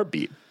that in a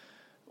heartbeat.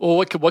 Well,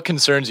 what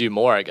concerns you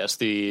more, I guess,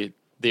 the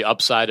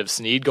upside of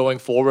Snead going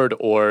forward,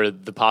 or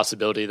the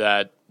possibility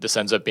that this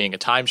ends up being a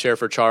timeshare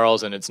for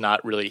Charles and it's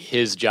not really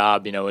his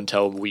job,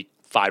 until week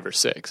 5 or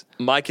 6?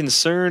 My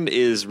concern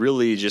is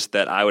really just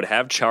that I would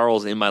have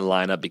Charles in my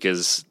lineup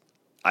because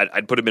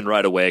I'd put him in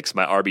right away because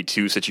my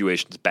RB2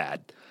 situation is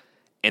bad,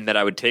 and that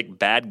I would take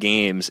bad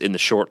games in the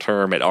short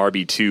term at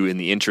RB2 in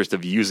the interest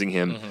of using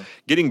him. Mm-hmm.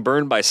 Getting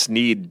burned by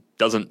Snead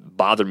doesn't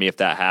bother me if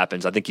that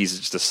happens. I think he's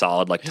just a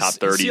solid top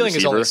 30 his ceiling receiver.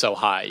 Is only so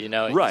high, He's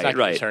not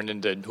going to turn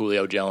into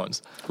Julio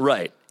Jones.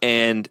 Right.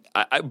 And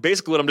I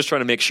basically what I'm just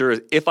trying to make sure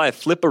is if I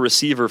flip a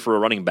receiver for a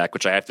running back,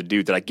 which I have to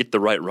do, that I get the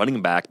right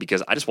running back,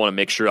 because I just want to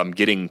make sure I'm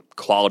getting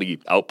quality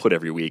output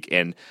every week.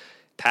 And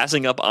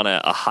passing up on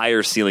a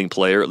higher ceiling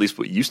player, at least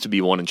what used to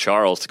be one in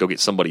Charles, to go get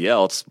somebody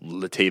else,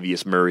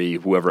 Latavius Murray,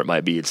 whoever it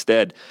might be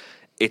instead,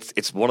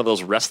 it's one of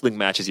those wrestling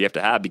matches you have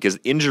to have, because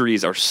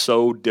injuries are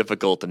so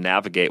difficult to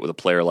navigate with a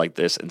player like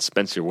this, and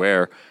Spencer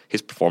Ware,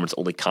 his performance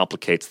only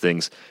complicates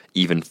things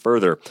even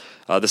further.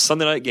 The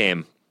Sunday night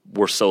game,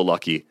 we're so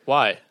lucky.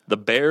 Why? The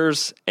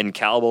Bears and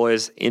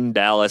Cowboys in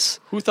Dallas.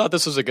 Who thought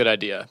this was a good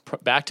idea?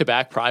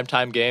 Back-to-back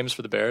primetime games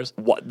for the Bears?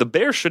 The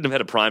Bears shouldn't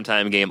have had a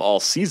primetime game all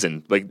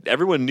season.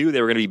 Everyone knew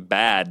they were going to be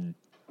bad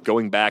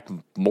going back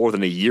more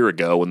than a year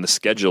ago when the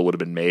schedule would have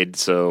been made,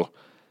 so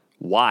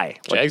why?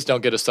 Jags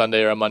don't get a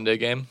Sunday or a Monday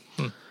game.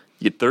 You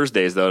get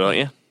Thursdays, though, don't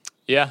you?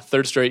 Yeah,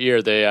 third straight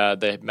year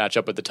they match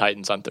up with the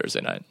Titans on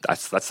Thursday night.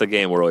 That's the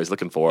game we're always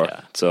looking for.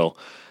 Yeah. So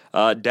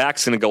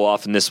Dak's going to go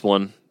off in this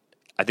one.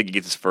 I think he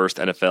gets his first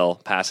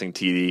NFL passing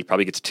TD.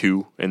 Probably gets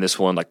 2 in this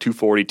one,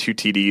 240, 2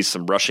 TDs,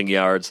 some rushing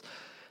yards.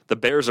 The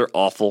Bears are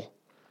awful.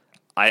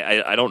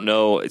 I don't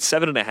know.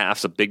 7.5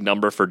 is a big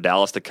number for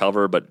Dallas to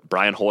cover, but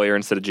Brian Hoyer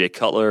instead of Jay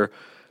Cutler.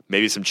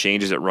 Maybe some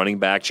changes at running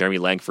back. Jeremy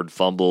Langford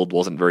fumbled,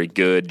 wasn't very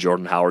good.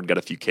 Jordan Howard got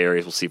a few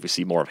carries. We'll see if we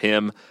see more of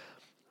him.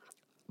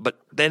 But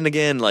then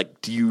again,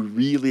 do you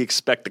really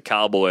expect the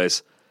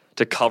Cowboys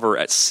to cover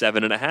at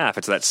 7.5?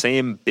 It's that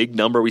same big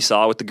number we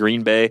saw with the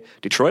Green Bay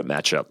Detroit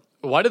matchup.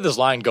 Why did this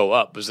line go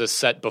up? Was this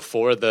set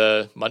before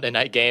the Monday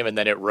night game and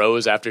then it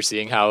rose after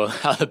seeing how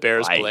the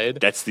Bears played?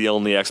 That's the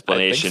only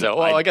explanation. I think so.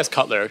 Well, I guess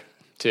Cutler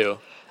too.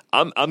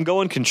 I'm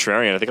going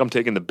contrarian. I think I'm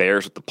taking the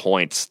Bears with the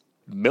points.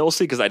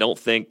 mostly because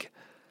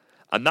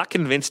I'm not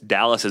convinced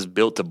Dallas is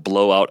built to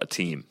blow out a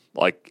team,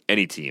 like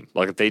any team.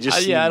 Like if they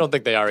just I don't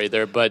think they are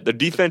either. But the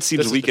defense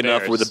seems weak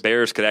enough where the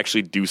Bears could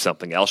actually do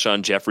something.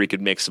 Alshon Jeffrey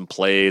could make some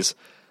plays.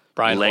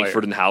 Brian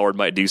Langford Hoyer. and Howard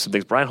might do some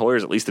things. Brian Hoyer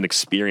is at least an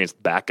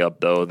experienced backup,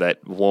 though,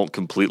 that won't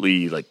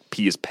completely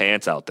pee his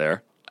pants out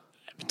there.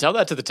 Tell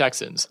that to the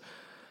Texans.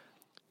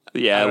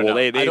 Yeah,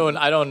 I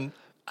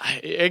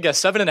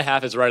guess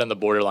 7.5 is right on the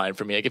borderline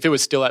for me. Like if it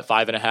was still at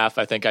 5.5,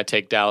 I think I'd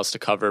take Dallas to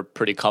cover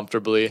pretty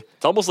comfortably.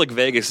 It's almost like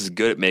Vegas is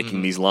good at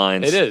making these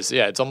lines. It is,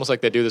 yeah. It's almost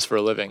like they do this for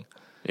a living.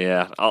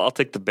 Yeah, I'll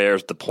take the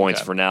Bears with the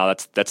points for now.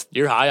 That's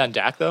You're high on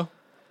Dak though.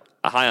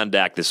 High on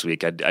Dak this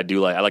week. I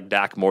like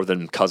Dak more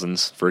than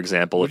Cousins, for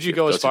example. Would you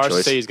go as far as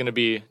to say he's going to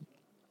be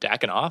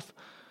Daking off?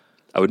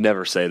 I would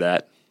never say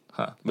that.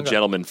 Huh. I'm a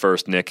gentleman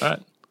first, Nick. All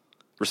right.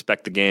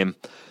 Respect the game.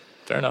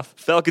 Fair enough.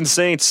 Falcons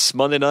Saints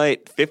Monday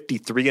night,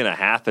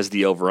 53.5 as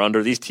the over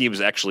under. These teams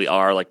actually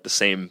are the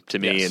same to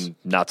me, and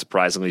not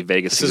surprisingly,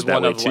 Vegas This is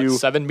that one way of too.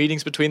 7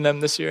 meetings between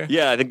them this year.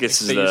 Yeah, I think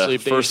this is the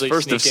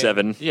first of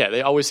 7. Yeah,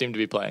 they always seem to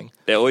be playing.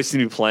 They always seem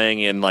to be playing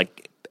in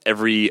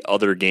every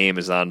other game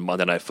is on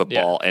Monday Night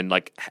Football, and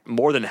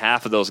more than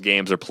half of those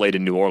games are played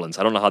in New Orleans.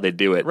 I don't know how they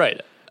do it. Right.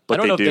 But I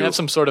don't know if do. they have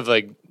some sort of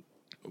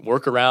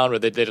workaround where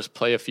they just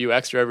play a few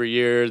extra every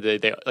year.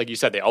 They like you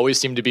said, they always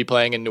seem to be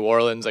playing in New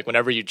Orleans.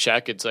 Whenever you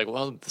check, it's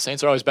well, the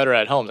Saints are always better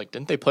at home.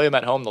 Didn't they play them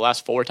at home the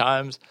last 4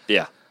 times?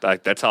 Yeah,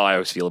 that's how I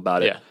always feel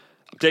about it. Yeah.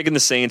 I'm taking the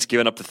Saints,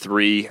 giving up the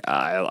 3.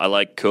 I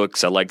like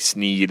Cooks. I like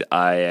Snead.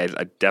 I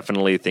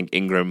definitely think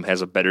Ingram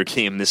has a better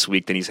game this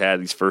week than he's had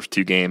these first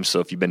 2 games. So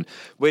if you've been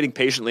waiting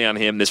patiently on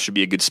him, this should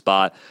be a good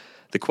spot.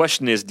 The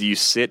question is, do you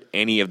sit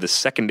any of the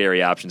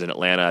secondary options in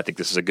Atlanta? I think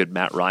this is a good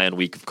Matt Ryan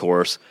week, of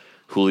course.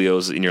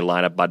 Julio's in your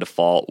lineup by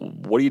default.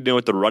 What are you doing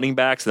with the running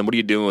backs? And then what are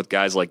you doing with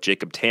guys like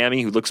Jacob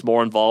Tamme, who looks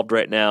more involved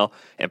right now,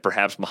 and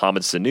perhaps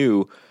Mohamed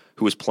Sanu,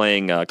 who is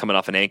playing coming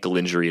off an ankle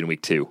injury in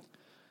week 2?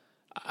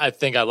 I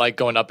think I like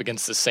going up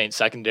against the Saints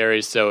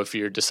secondary. So if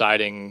you're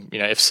deciding,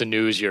 if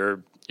Sanu's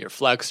your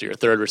flex or your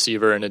third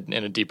receiver in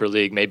a deeper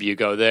league, maybe you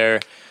go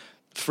there.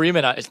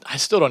 Freeman, I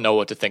still don't know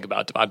what to think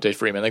about Devontae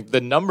Freeman. The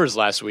numbers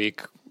last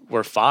week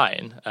were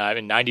fine.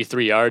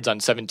 93 yards on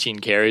 17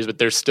 carries, but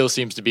there still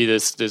seems to be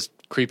this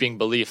creeping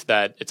belief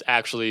that it's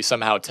actually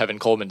somehow Tevin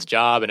Coleman's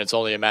job, and it's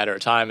only a matter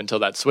of time until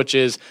that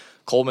switches.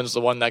 Coleman's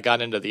the one that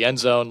got into the end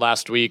zone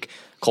last week.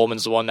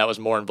 Coleman's the one that was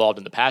more involved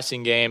in the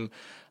passing game.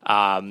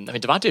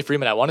 Devontae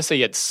Freeman, I want to say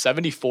he had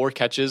 74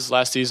 catches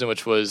last season,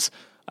 which was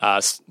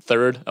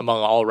third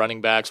among all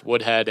running backs.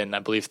 Woodhead and I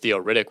believe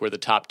Theo Riddick were the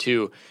top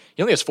 2.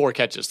 He only has 4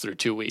 catches through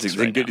 2 weeks.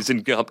 He's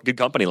in good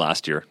company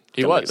last year.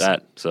 He was.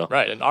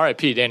 Right, and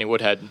R.I.P. Danny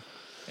Woodhead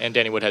and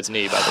Danny Woodhead's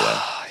knee, by the way.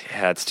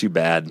 Yeah, it's too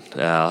bad.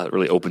 It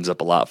really opens up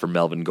a lot for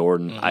Melvin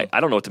Gordon. I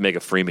don't know what to make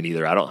of Freeman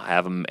either. I don't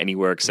have him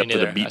anywhere except for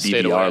the Beat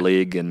DVR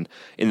league. And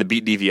in the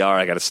Beat DVR,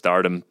 I got to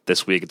start him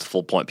this week. It's a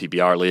full-point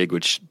PPR league,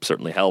 which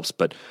certainly helps.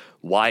 But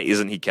why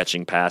isn't he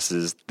catching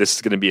passes? This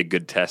is going to be a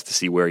good test to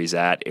see where he's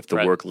at if the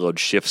workload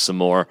shifts some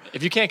more.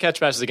 If you can't catch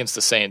passes against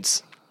the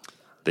Saints,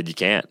 then you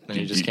can't. Then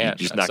you just can't.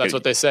 That's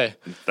what they say.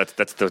 That's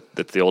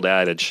the old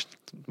adage.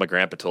 My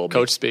grandpa told me.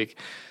 Coach speak.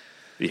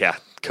 Yeah,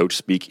 coach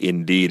speak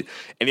indeed.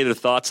 Any other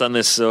thoughts on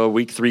this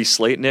week 3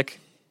 slate, Nick?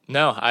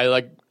 No,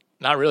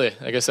 not really.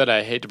 Like I said,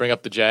 I hate to bring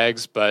up the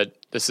Jags, but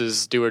this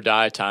is do or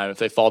die time. If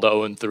they fall to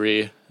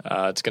 0-3,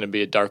 it's going to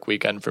be a dark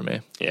weekend for me.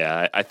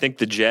 Yeah, I think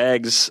the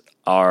Jags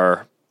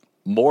are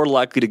more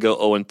likely to go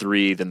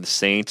 0-3 than the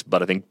Saints,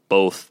 but I think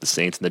both the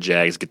Saints and the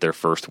Jags get their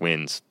first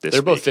wins this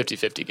They're week. both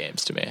 50-50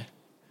 games to me.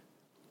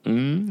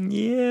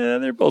 Yeah,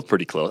 they're both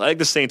pretty close. I think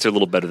the Saints are a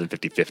little better than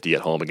 50-50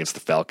 at home against the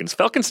Falcons.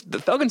 The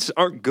Falcons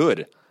aren't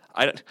good.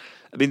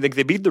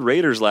 They beat the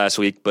Raiders last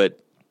week, but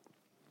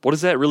what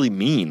does that really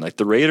mean?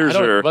 The Raiders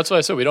are... That's why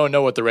I said we don't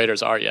know what the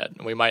Raiders are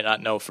yet. We might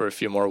not know for a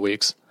few more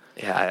weeks.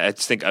 Yeah, I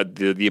just think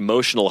the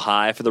emotional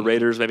high for the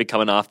Raiders, maybe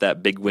coming off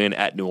that big win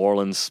at New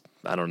Orleans,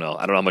 I don't know.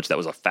 I don't know how much that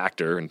was a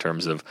factor in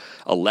terms of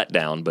a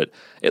letdown, but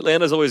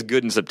Atlanta's always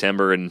good in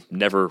September and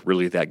never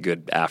really that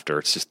good after.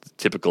 It's just the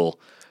typical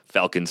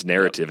Falcons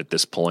narrative at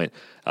this point.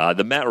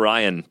 The Matt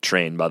Ryan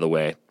train, by the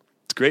way,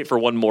 it's great for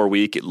one more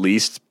week at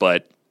least,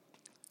 but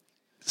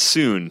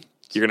soon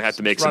you're going to have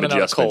to make some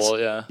adjustments. Out of coal,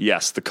 yeah.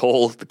 Yes, the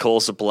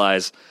coal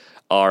supplies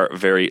are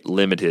very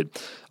limited.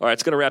 All right,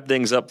 it's going to wrap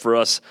things up for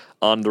us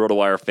on the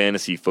RotoWire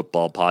Fantasy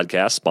Football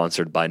Podcast,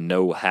 sponsored by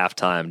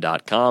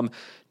NoHalftime.com.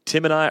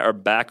 Tim and I are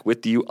back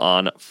with you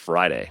on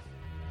Friday.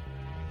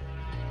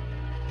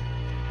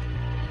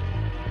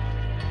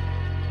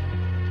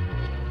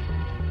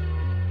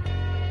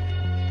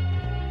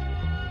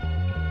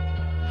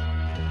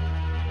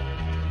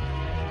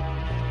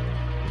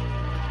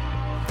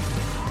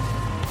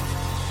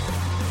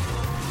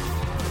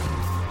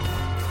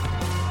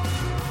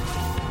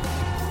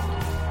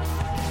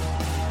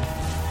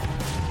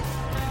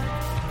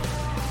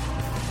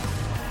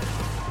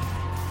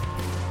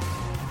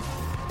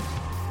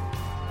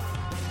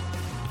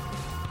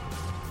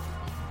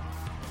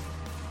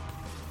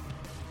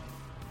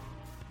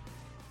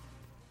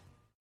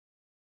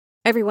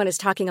 Everyone is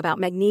talking about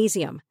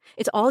magnesium.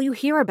 It's all you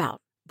hear about.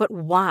 But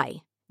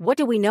why? What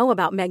do we know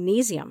about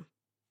magnesium?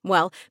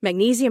 Well,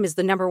 magnesium is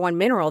the number one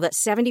mineral that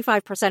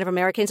 75% of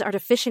Americans are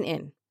deficient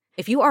in.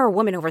 If you are a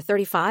woman over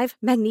 35,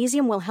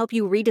 magnesium will help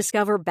you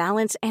rediscover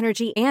balance,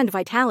 energy, and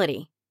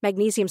vitality.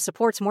 Magnesium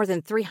supports more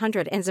than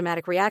 300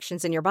 enzymatic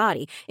reactions in your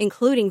body,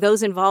 including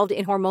those involved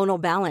in hormonal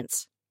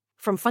balance.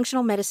 From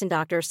functional medicine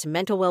doctors to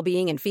mental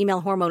well-being and female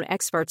hormone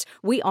experts,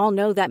 we all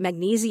know that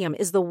magnesium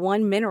is the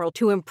one mineral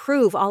to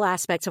improve all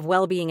aspects of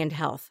well-being and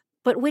health.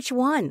 But which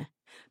one?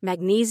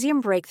 Magnesium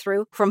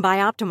Breakthrough from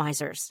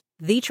Bioptimizers,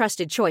 the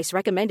trusted choice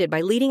recommended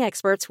by leading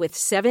experts with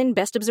 7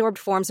 best-absorbed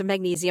forms of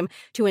magnesium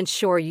to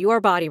ensure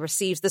your body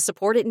receives the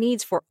support it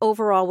needs for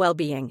overall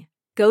well-being.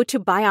 Go to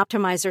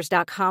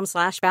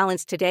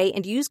bioptimizers.com/balance today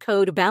and use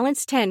code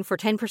BALANCE10 for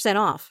 10%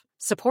 off.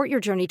 Support your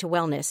journey to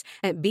wellness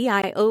at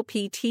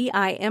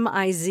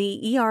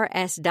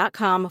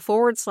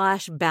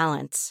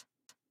bioptimizers.com/balance.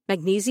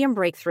 Magnesium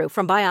Breakthrough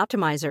from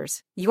Bioptimizers,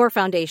 your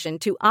foundation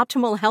to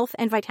optimal health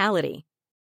and vitality.